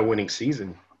even had a winning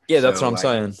season. yeah, that's So what I'm like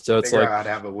saying. So it's figure out like, how to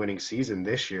have a winning season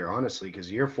this year, honestly,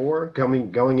 because year 4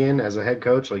 going in as a head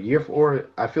coach, like year 4,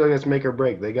 I feel like that's make or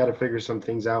break. They got to figure some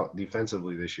things out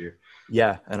defensively this year.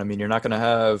 yeah, and I mean, you're not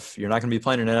gonna be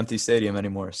playing in an empty stadium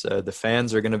anymore. So the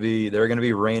fans are they're gonna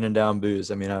be raining down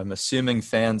booze. I mean, I'm assuming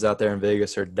fans out there in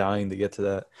Vegas are dying to get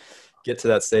to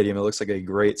that stadium. It looks like a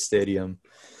great stadium.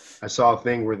 I saw a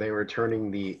thing where they were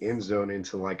turning the end zone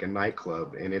into like a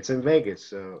nightclub, and it's in Vegas,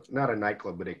 so not a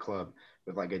nightclub, but a club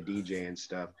with like a DJ and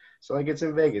stuff. So like it's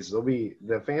in Vegas.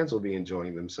 The fans will be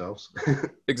enjoying themselves.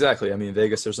 Exactly. I mean,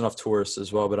 Vegas, there's enough tourists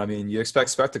as well, but I mean, you expect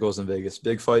spectacles in Vegas.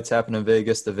 Big fights happen in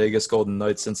Vegas. The Vegas Golden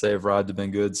Knights, since they have arrived, have been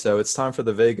good. So it's time for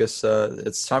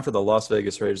it's time for the Las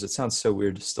Vegas Raiders. It sounds so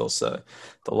weird to still say.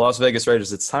 The Las Vegas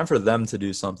Raiders, it's time for them to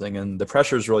do something. And the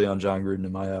pressure is really on John Gruden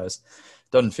in my eyes.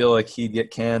 Doesn't feel like he'd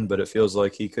get canned, but it feels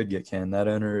like he could get canned. That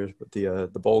owner, the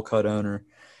bowl cut owner,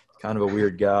 kind of a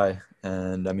weird guy.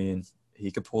 And I mean,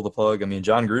 he could pull the plug. I mean,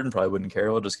 John Gruden probably wouldn't care.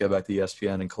 He'll just go back to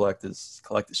ESPN and collect his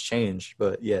change.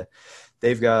 But yeah,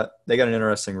 they got an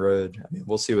interesting road. I mean,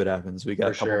 we'll see what happens. We got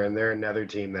For a couple. sure. And they're another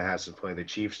team that has to play the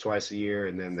Chiefs twice a year,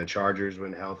 and then the Chargers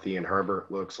when healthy, and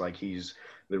Herbert looks like he's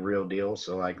the real deal.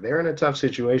 So like they're in a tough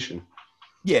situation.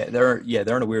 They're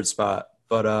in a weird spot.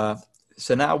 But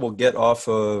so now we'll get off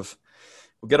the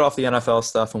NFL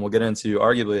stuff and we'll get into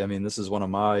arguably. I mean, this is one of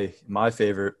my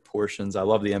favorite portions. I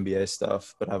love the NBA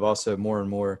stuff, but I've also more and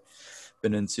more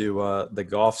been into the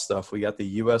golf stuff. We got the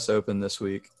U.S. Open this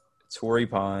week. Torrey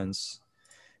Pines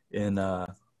in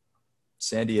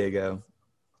San Diego.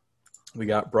 We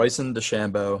got Bryson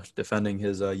DeChambeau defending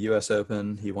his U.S.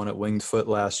 Open. He won at Winged Foot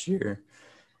last year.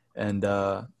 And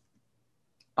I'm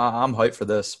hyped for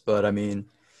this. But, I mean,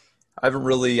 I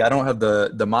don't have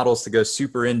the models to go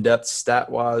super in-depth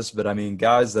stat-wise. But, I mean,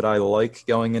 guys that I like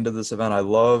going into this event, I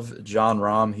love John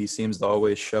Rahm. He seems to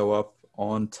always show up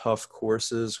on tough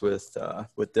courses with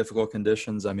difficult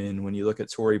conditions. I mean, when you look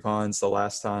at Torrey Pines the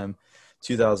last time,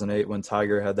 2008, when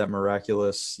Tiger had that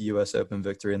miraculous U.S. Open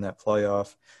victory in that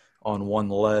playoff on one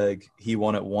leg, he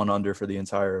won it 1 under for the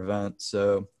entire event.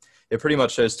 So it pretty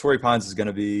much shows Torrey Pines is going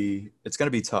to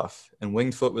be tough. And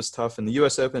Winged Foot was tough. In the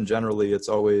U.S. Open, generally, it's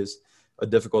always a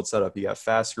difficult setup. You got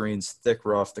fast greens, thick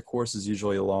rough. The course is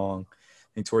usually long.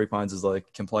 I think Torrey Pines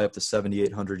can play up to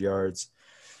 7,800 yards.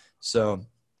 So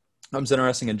it's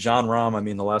interesting. In John Rahm, I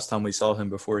mean, the last time we saw him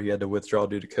before he had to withdraw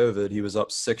due to COVID, he was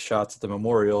up 6 shots at the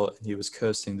Memorial, and he was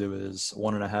coasting to his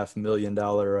 $1.5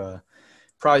 million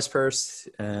prize purse.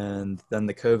 And then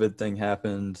the COVID thing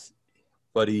happened,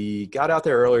 but he got out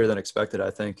there earlier than expected. I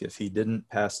think if he didn't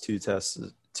pass two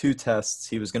tests,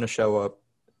 he was going to show up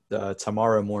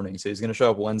tomorrow morning. So he's going to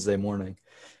show up Wednesday morning.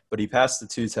 But he passed the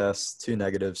 2 tests, 2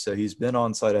 negatives. So he's been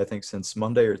on site, I think, since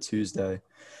Monday or Tuesday.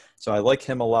 So I like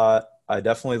him a lot. I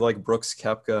definitely like Brooks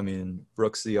Koepka. I mean,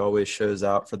 Brooksy always shows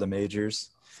out for the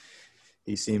majors.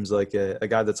 He seems like a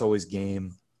guy that's always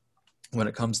game when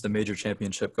it comes to major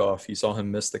championship golf. You saw him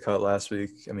miss the cut last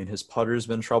week. I mean, his putter's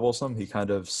been troublesome. He kind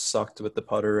of sucked with the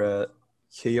putter at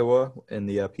Kiowa in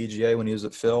the PGA when he was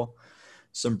at Phil.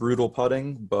 Some brutal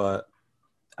putting, but,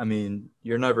 I mean,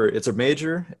 it's a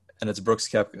major, and it's Brooks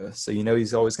Koepka. So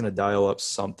he's always going to dial up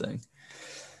something.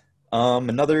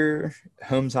 Another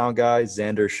hometown guy,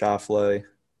 Xander Schauffele.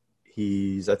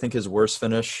 I think his worst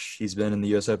finish, he's been in the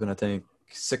U.S. Open, I think,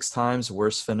 6 times.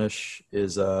 Worst finish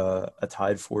is a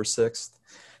tied 4-6.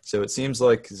 So it seems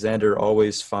like Xander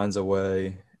always finds a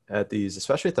way at these,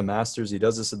 especially at the Masters. He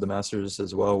does this at the Masters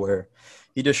as well, where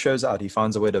he just shows out. He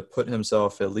finds a way to put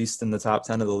himself at least in the top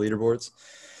 10 of the leaderboards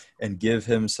and give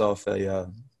himself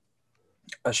a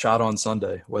shot on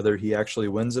Sunday. Whether he actually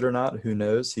wins it or not, who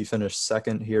knows? He finished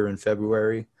second here in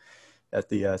February at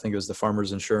the I think it was the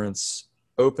Farmers Insurance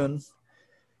Open.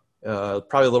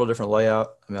 Probably a little different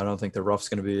layout. I mean, I don't think the rough's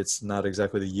going to be – it's not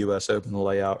exactly the U.S. Open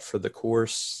layout for the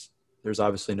course. There's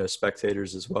obviously no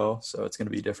spectators as well, so it's going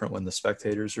to be different when the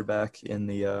spectators are back in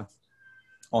the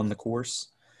on the course.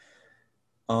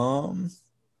 You want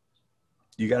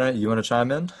to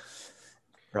chime in?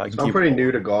 So I'm pretty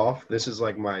new to golf. This is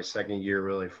like my second year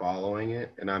really following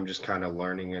it, and I'm just kind of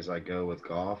learning as I go with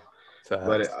golf. Facts.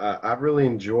 But I've really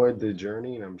enjoyed the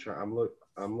journey, and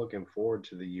I'm looking forward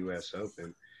to the U.S.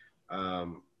 Open.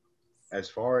 As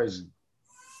far as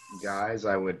guys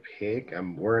I would pick,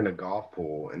 we're in a golf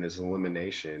pool, and it's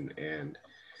elimination, and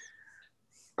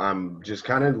I'm just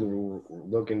kind of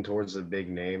looking towards the big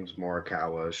names,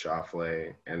 Morikawa,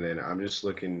 Schauffele, and then I'm just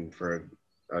looking for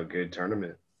a good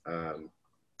tournament.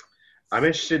 I'm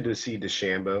interested to see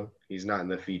DeChambeau. He's not in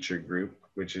the featured group,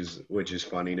 which is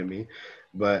funny to me,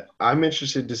 but I'm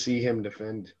interested to see him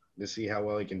defend, to see how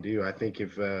well he can do. I think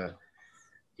if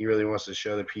he really wants to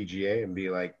show the PGA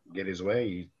and get his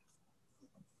way,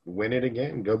 win it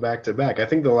again, go back to back. I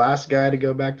think the last guy to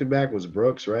go back to back was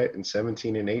Brooks, right, in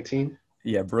 17 and 18.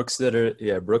 Yeah, Brooks did it.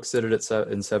 Yeah, Brooks did it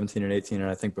in 17 and 18, and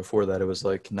I think before that it was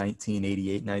like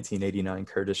 1988, 1989,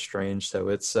 Curtis Strange. So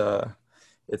it's a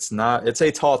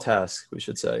tall task, we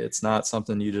should say. It's not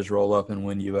something you just roll up and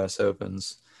win U.S.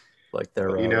 Opens like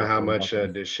they're. You know how much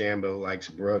DeChambeau likes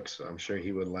Brooks. I'm sure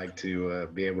he would like to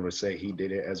be able to say he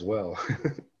did it as well.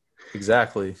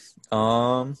 Exactly.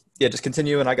 Yeah, just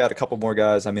continue, and I got a couple more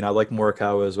guys. I mean, I like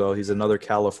Morikawa as well. He's another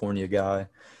California guy,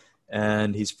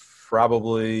 and he's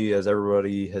probably, as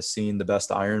everybody has seen, the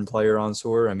best iron player on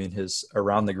tour. I mean, his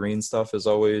around the green stuff is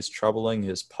always troubling.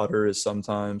 His putter is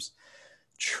sometimes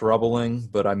troubling,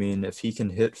 but I mean, if he can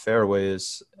hit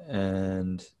fairways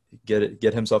and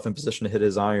get himself in position to hit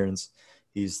his irons,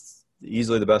 he's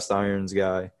easily the best irons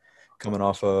guy. Coming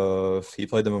off of, he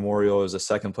played the Memorial as a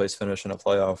second place finish in a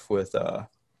playoff with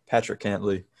Patrick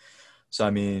Cantley. So, I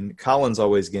mean, Colin's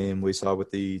always game. We saw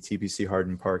with the TPC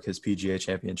Hardin Park, his PGA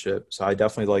championship. So I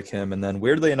definitely like him. And then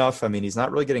weirdly enough, I mean, he's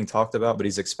not really getting talked about, but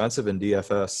he's expensive in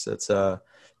DFS. It's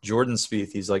Jordan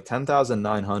Spieth. He's like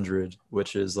 10,900,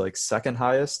 which is like second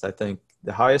highest. I think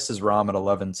the highest is Rahm at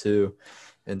 11.2,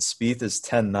 and Spieth is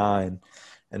 10.9.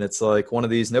 And it's like one of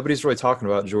these, nobody's really talking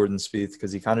about Jordan Spieth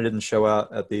because he kind of didn't show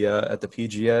out at the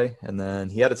PGA. And then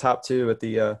he had a top 2 at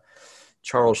the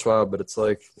Charles Schwab, but it's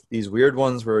like these weird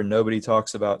ones where nobody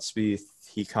talks about Spieth.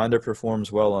 He kind of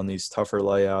performs well on these tougher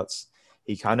layouts.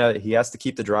 he has to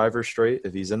keep the driver straight.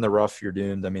 If he's in the rough, you're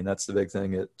doomed. I mean, that's the big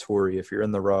thing at Torrey. If you're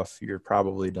in the rough, you're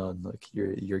probably done. Like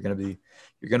you're gonna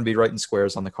be writing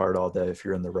squares on the card all day if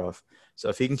you're in the rough. So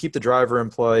if he can keep the driver in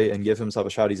play and give himself a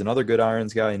shot, he's another good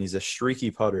irons guy, and he's a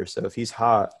streaky putter. So if he's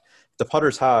hot, if the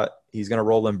putter's hot, he's gonna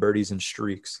roll in birdies and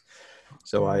streaks.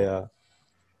 So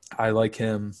I like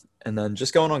him. And then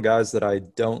just going on guys that I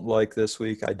don't like this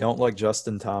week, I don't like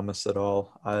Justin Thomas at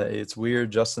all. It's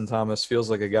weird. Justin Thomas feels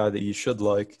like a guy that you should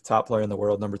like, top player in the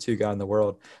world, number 2 guy in the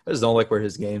world. I just don't like where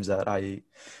his game's at. I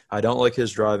don't like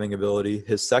his driving ability.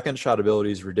 His second shot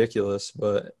ability is ridiculous,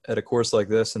 but at a course like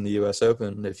this in the U.S.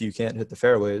 Open, if you can't hit the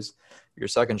fairways, your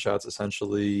second shot's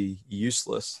essentially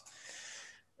useless.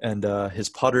 And his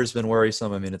putter's been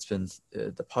worrisome. I mean,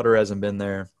 the putter hasn't been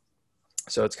there.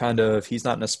 So it's kind of, he's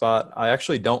not in a spot. I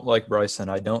actually don't like Bryson.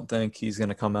 I don't think he's going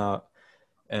to come out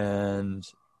and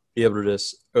be able to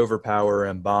just overpower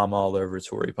and bomb all over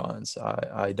Torrey Pines.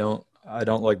 I don't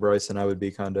like Bryson. I would be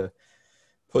kind of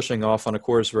pushing off on a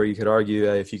course where you could argue,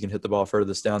 hey, if you can hit the ball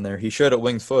furthest down there. He showed at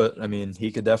Winged Foot. I mean,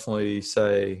 he could definitely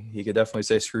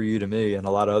say screw you to me and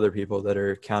a lot of other people that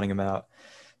are counting him out.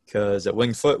 Because at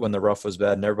Winged Foot, when the rough was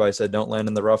bad and everybody said don't land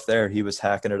in the rough there, he was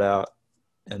hacking it out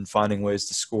and finding ways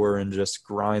to score and just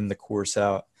grind the course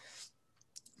out.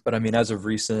 But, I mean, as of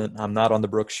recent, I'm not on the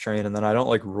Brooks train. And then I don't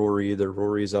like Rory either.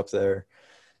 Rory's up there.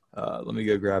 Let me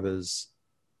go grab his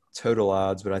total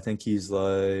odds. But I think he's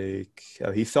like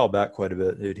he fell back quite a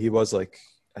bit, dude. He was like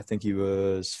I think he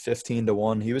was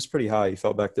 15-1. He was pretty high. He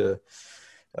fell back to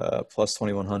plus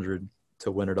 2,100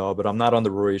 to win it all. But I'm not on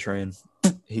the Rory train.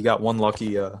 He got one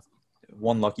lucky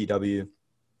W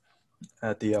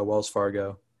at the Wells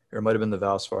Fargo. Or it might have been the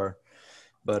Valspar.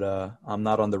 But I'm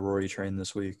not on the Rory train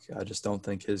this week. I just don't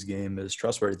think his game is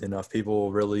trustworthy enough.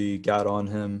 People really got on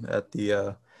him at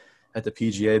the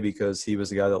PGA because he was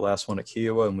the guy that last won at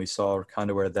Kiowa, and we saw kind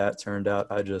of where that turned out.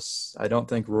 I don't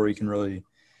think Rory can really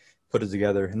put it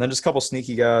together. And then just a couple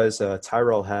sneaky guys.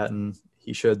 Tyrell Hatton,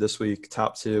 he showed this week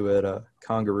top 2 at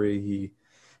Congaree.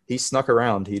 He snuck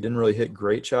around. He didn't really hit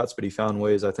great shots, but he found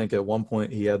ways. I think at one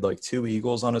point he had like 2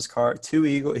 eagles on his car.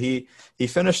 He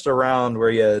finished a round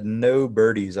where he had no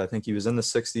birdies. I think he was in the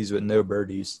 60s with no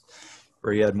birdies,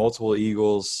 where he had multiple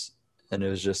eagles, and it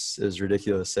was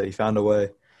ridiculous. So he found a way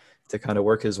to kind of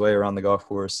work his way around the golf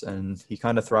course, and he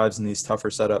kind of thrives in these tougher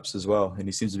setups as well, and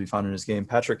he seems to be finding his game.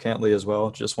 Patrick Cantley as well,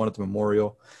 just won at the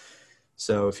Memorial.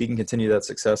 So if he can continue that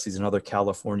success, he's another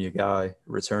California guy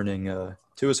returning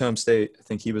to his home state. I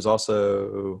think he was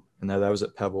also – no, that was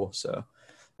at Pebble, so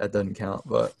that doesn't count.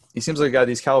 But he seems like a guy –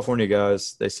 these California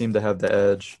guys, they seem to have the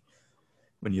edge.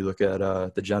 When you look at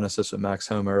the Genesis with Max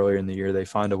Home earlier in the year, they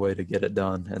find a way to get it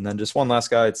done. And then just one last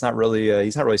guy. It's not really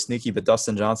he's not really sneaky, but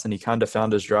Dustin Johnson, he kind of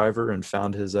found his driver and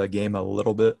found his game a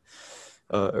little bit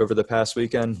over the past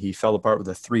weekend. He fell apart with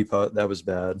a 3-putt. That was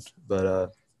bad.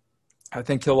 But I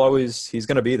think he's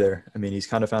going to be there. I mean, he's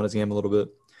kind of found his game a little bit.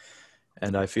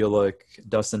 And I feel like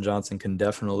Dustin Johnson can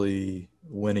definitely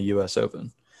win a U.S.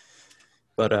 Open.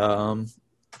 But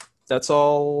that's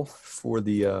all for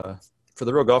the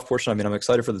real golf portion. I mean, I'm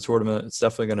excited for the tournament. It's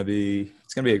definitely going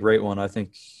to be a great one. I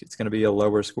think it's going to be a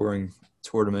lower scoring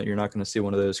tournament. You're not going to see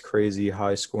one of those crazy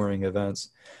high scoring events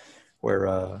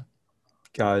where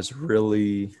guys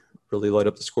really light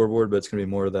up the scoreboard, but it's going to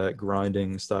be more of that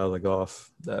grinding style of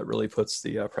golf that really puts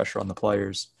the pressure on the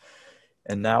players.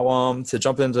 And now to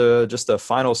jump into just a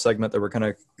final segment that we're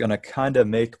going to kind of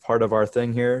make part of our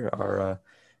thing here,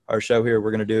 our show here,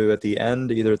 we're going to do at the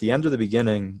end, either at the end or the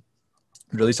beginning,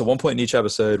 at least at one point in each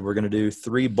episode, we're going to do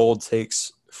 3 bold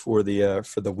takes for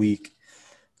the week.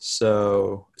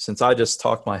 So since I just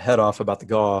talked my head off about the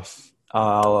golf,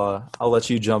 I'll let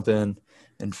you jump in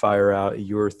and fire out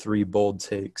your 3 bold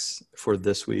takes for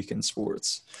this week in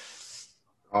sports.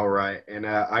 All right. And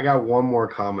I got one more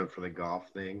comment for the golf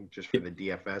thing, just for the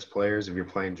DFS players. If you're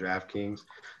playing DraftKings,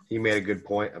 he made a good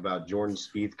point about Jordan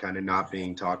Spieth kind of not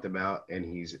being talked about, and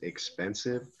he's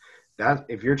expensive. That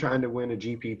if you're trying to win a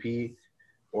GPP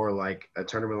or like a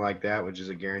tournament like that, which is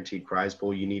a guaranteed prize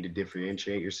pool, you need to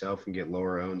differentiate yourself and get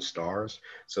lower owned stars.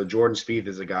 So Jordan Spieth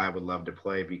is a guy I would love to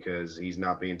play because he's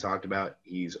not being talked about.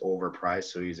 He's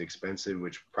overpriced, so he's expensive,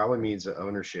 which probably means the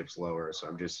ownership's lower. So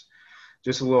I'm just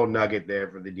a little nugget there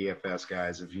for the DFS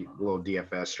guys. If you a little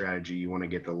DFS strategy, you want to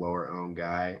get the lower owned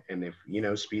guy. And if,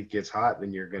 Spieth gets hot,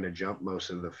 then you're going to jump most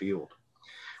of the field.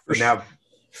 But now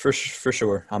 – For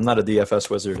sure. I'm not a DFS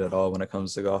wizard at all when it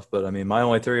comes to golf, but I mean, my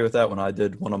only theory with that when I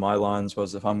did one of my lines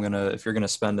was if you're going to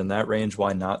spend in that range,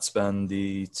 why not spend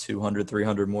the 200,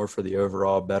 300 more for the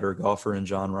overall better golfer in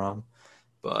John Rahm?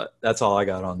 But that's all I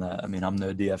got on that. I mean, I'm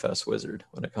no DFS wizard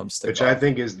when it comes to Which I golf.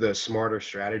 think is the smarter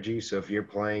strategy. So if you're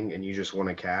playing and you just want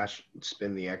to cash,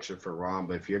 spend the extra for ROM.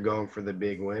 But if you're going for the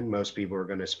big win, most people are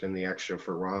going to spend the extra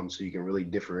for ROM, so you can really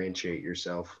differentiate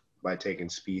yourself by taking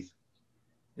speed.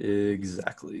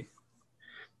 Exactly.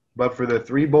 But for the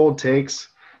three bold takes,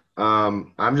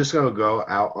 I'm just going to go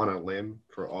out on a limb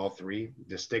for all three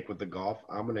to stick with the golf.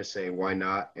 I'm going to say why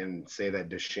not and say that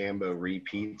DeChambeau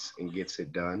repeats and gets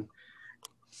it done.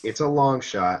 It's a long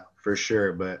shot for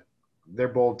sure, but they're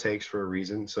bold takes for a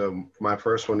reason. So my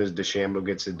first one is DeChambeau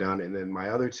gets it done, and then my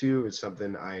other two is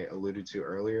something I alluded to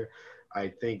earlier. I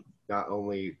think not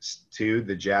only two,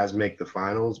 the Jazz make the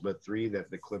finals, but three, that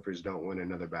the Clippers don't win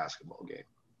another basketball game.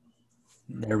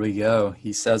 There we go.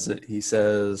 He says it. He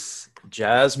says,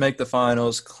 Jazz make the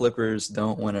finals, Clippers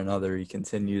don't win another. He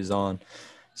continues on.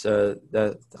 So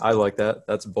that I like that.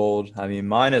 That's bold. I mean,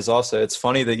 mine is also, it's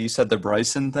funny that you said the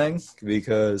Bryson thing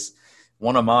because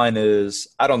one of mine is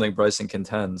I don't think Bryson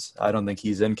contends. I don't think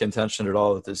he's in contention at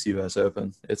all at this US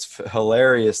Open. It's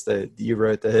hilarious that you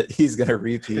wrote that he's going to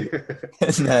repeat.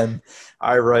 And then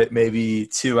I write maybe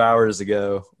 2 hours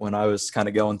ago when I was kind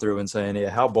of going through and saying, yeah,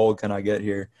 how bold can I get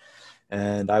here?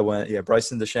 And I went, yeah,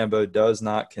 Bryson DeChambeau does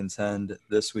not contend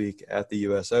this week at the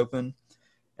US Open.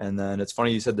 And then it's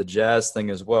funny you said the Jazz thing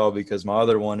as well, because my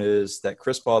other one is that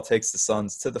Chris Paul takes the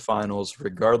Suns to the finals,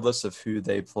 regardless of who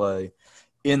they play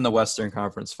in the Western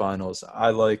Conference Finals. I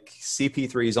like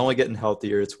CP3. He's only getting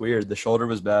healthier. It's weird. The shoulder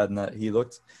was bad, and that he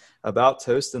looked about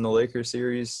toast in the Lakers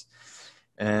series.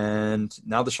 And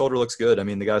now the shoulder looks good. I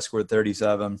mean, the guy scored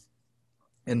 37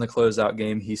 in the closeout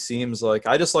game. He seems like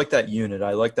I just like that unit.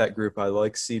 I like that group. I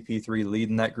like CP3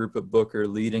 leading that group at Booker,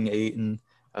 leading Ayton.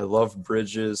 I love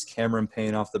Bridges, Cameron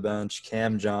Payne off the bench,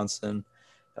 Cam Johnson.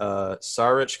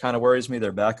 Saric kind of worries me.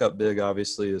 Their backup big,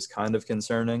 obviously, is kind of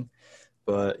concerning.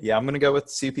 But, yeah, I'm going to go with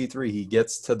CP3. He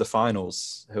gets to the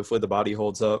finals. Hopefully the body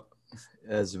holds up,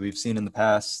 as we've seen in the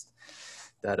past,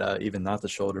 that even not the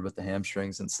shoulder but the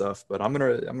hamstrings and stuff. But I'm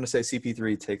gonna say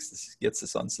CP3 gets the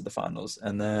Suns to the finals.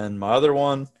 And then my other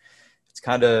one, it's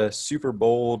kind of super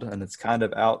bold and it's kind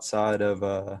of outside of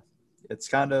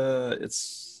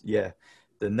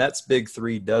the Nets big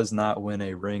three does not win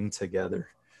a ring together.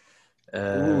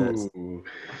 As Ooh.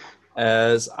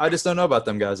 as I just don't know about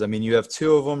them guys. I mean, you have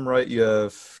two of them, right? You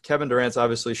have Kevin Durant's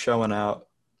obviously showing out.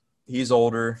 He's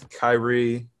older.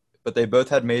 Kyrie, but they both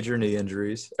had major knee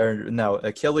injuries. Or no,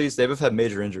 Achilles, they both had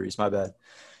major injuries. My bad.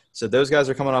 So those guys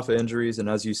are coming off of injuries. And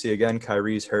as you see again,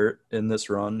 Kyrie's hurt in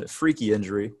this run, a freaky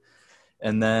injury.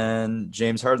 And then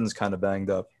James Harden's kind of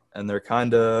banged up. And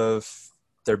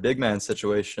their big man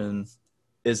situation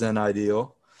isn't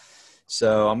ideal.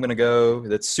 So I'm going to go,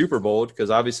 that's super bold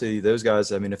because obviously those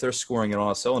guys, I mean, if they're scoring in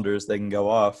all cylinders, they can go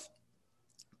off.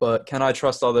 But can I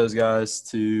trust all those guys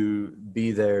to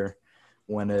be there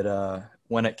when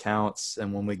it counts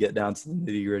and when we get down to the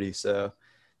nitty gritty? So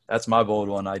that's my bold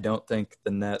one. I don't think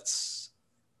the Nets,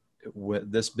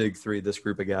 with this big three, this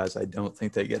group of guys, I don't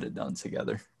think they get it done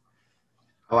together.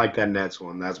 I like that Nets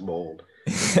one. That's bold.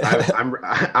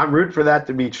 I'm rooting for that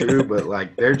to be true, but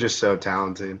like they're just so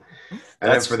talented.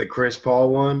 And then for the Chris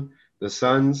Paul one, the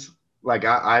Suns, like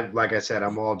I said,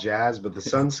 I'm all Jazz, but the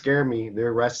Suns scare me.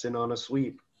 They're resting on a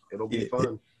sweep. It'll be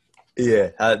fun.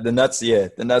 The Nets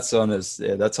one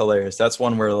that's hilarious. That's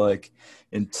one where like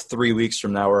in 3 weeks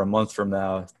from now or a month from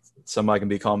now, somebody can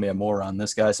be calling me a moron.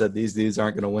 This guy said these dudes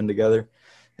aren't going to win together,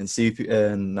 and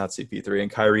not CP3 and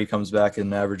Kyrie comes back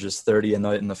and averages 30 a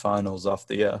night in the finals off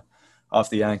the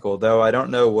ankle. Though I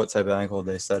don't know what type of ankle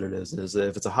they said it is. Is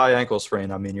if it's a high ankle sprain,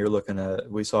 I mean you're looking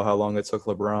at we saw how long it took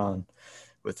LeBron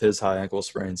with his high ankle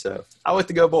sprain. So I like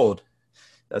to go bold.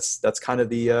 That's kind of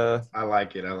the I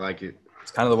like it. I like it.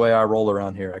 it's kind of the way I roll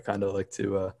around here. I kind of like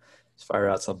to fire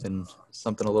out something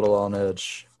a little on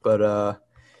edge. But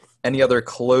any other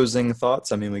closing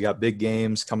thoughts? I mean, we got big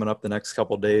games coming up the next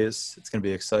couple of days. It's going to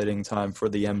be an exciting time for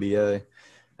the NBA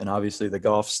and obviously the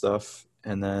golf stuff.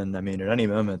 And then, I mean, at any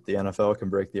moment, the NFL can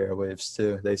break the airwaves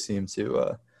too. They seem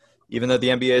to, even though the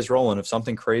NBA is rolling, if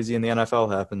something crazy in the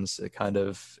NFL happens, it kind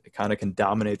of can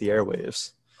dominate the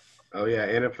airwaves. Oh yeah,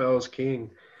 NFL is king.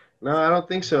 No, I don't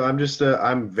think so.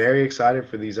 I'm very excited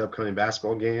for these upcoming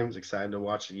basketball games. Excited to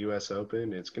watch the U.S.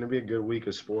 Open. It's going to be a good week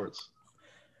of sports.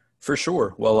 For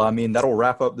sure. Well, I mean, that'll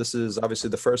wrap up. This is obviously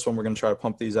the first one. We're going to try to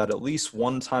pump these out at least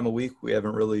one time a week. We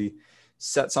haven't really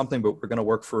set something, but we're going to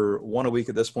work for one a week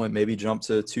at this point, maybe jump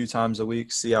to 2 times a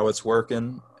week, see how it's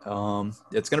working.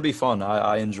 It's going to be fun.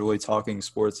 I enjoy talking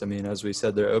sports. I mean, as we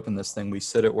said, they're open this thing. We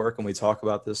sit at work and we talk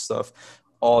about this stuff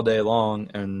all day long.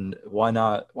 And why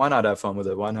not have fun with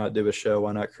it? Why not do a show?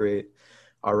 Why not create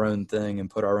our own thing and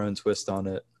put our own twist on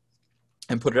it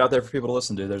and put it out there for people to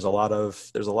listen to. There's a lot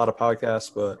of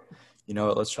podcasts, but you know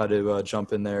what, let's try to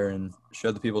jump in there and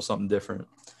show the people something different.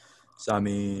 So I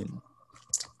mean,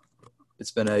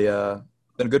 it's been a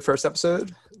good first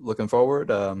episode. Looking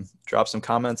forward. Drop some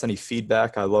comments, any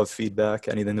feedback. I love feedback.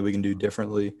 Anything that we can do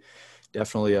differently.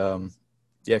 Definitely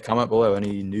comment below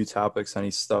any new topics,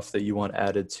 any stuff that you want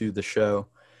added to the show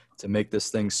to make this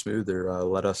thing smoother.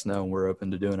 Let us know, and we're open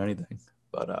to doing anything.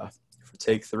 But for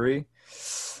take 3,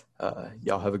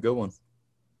 y'all have a good one.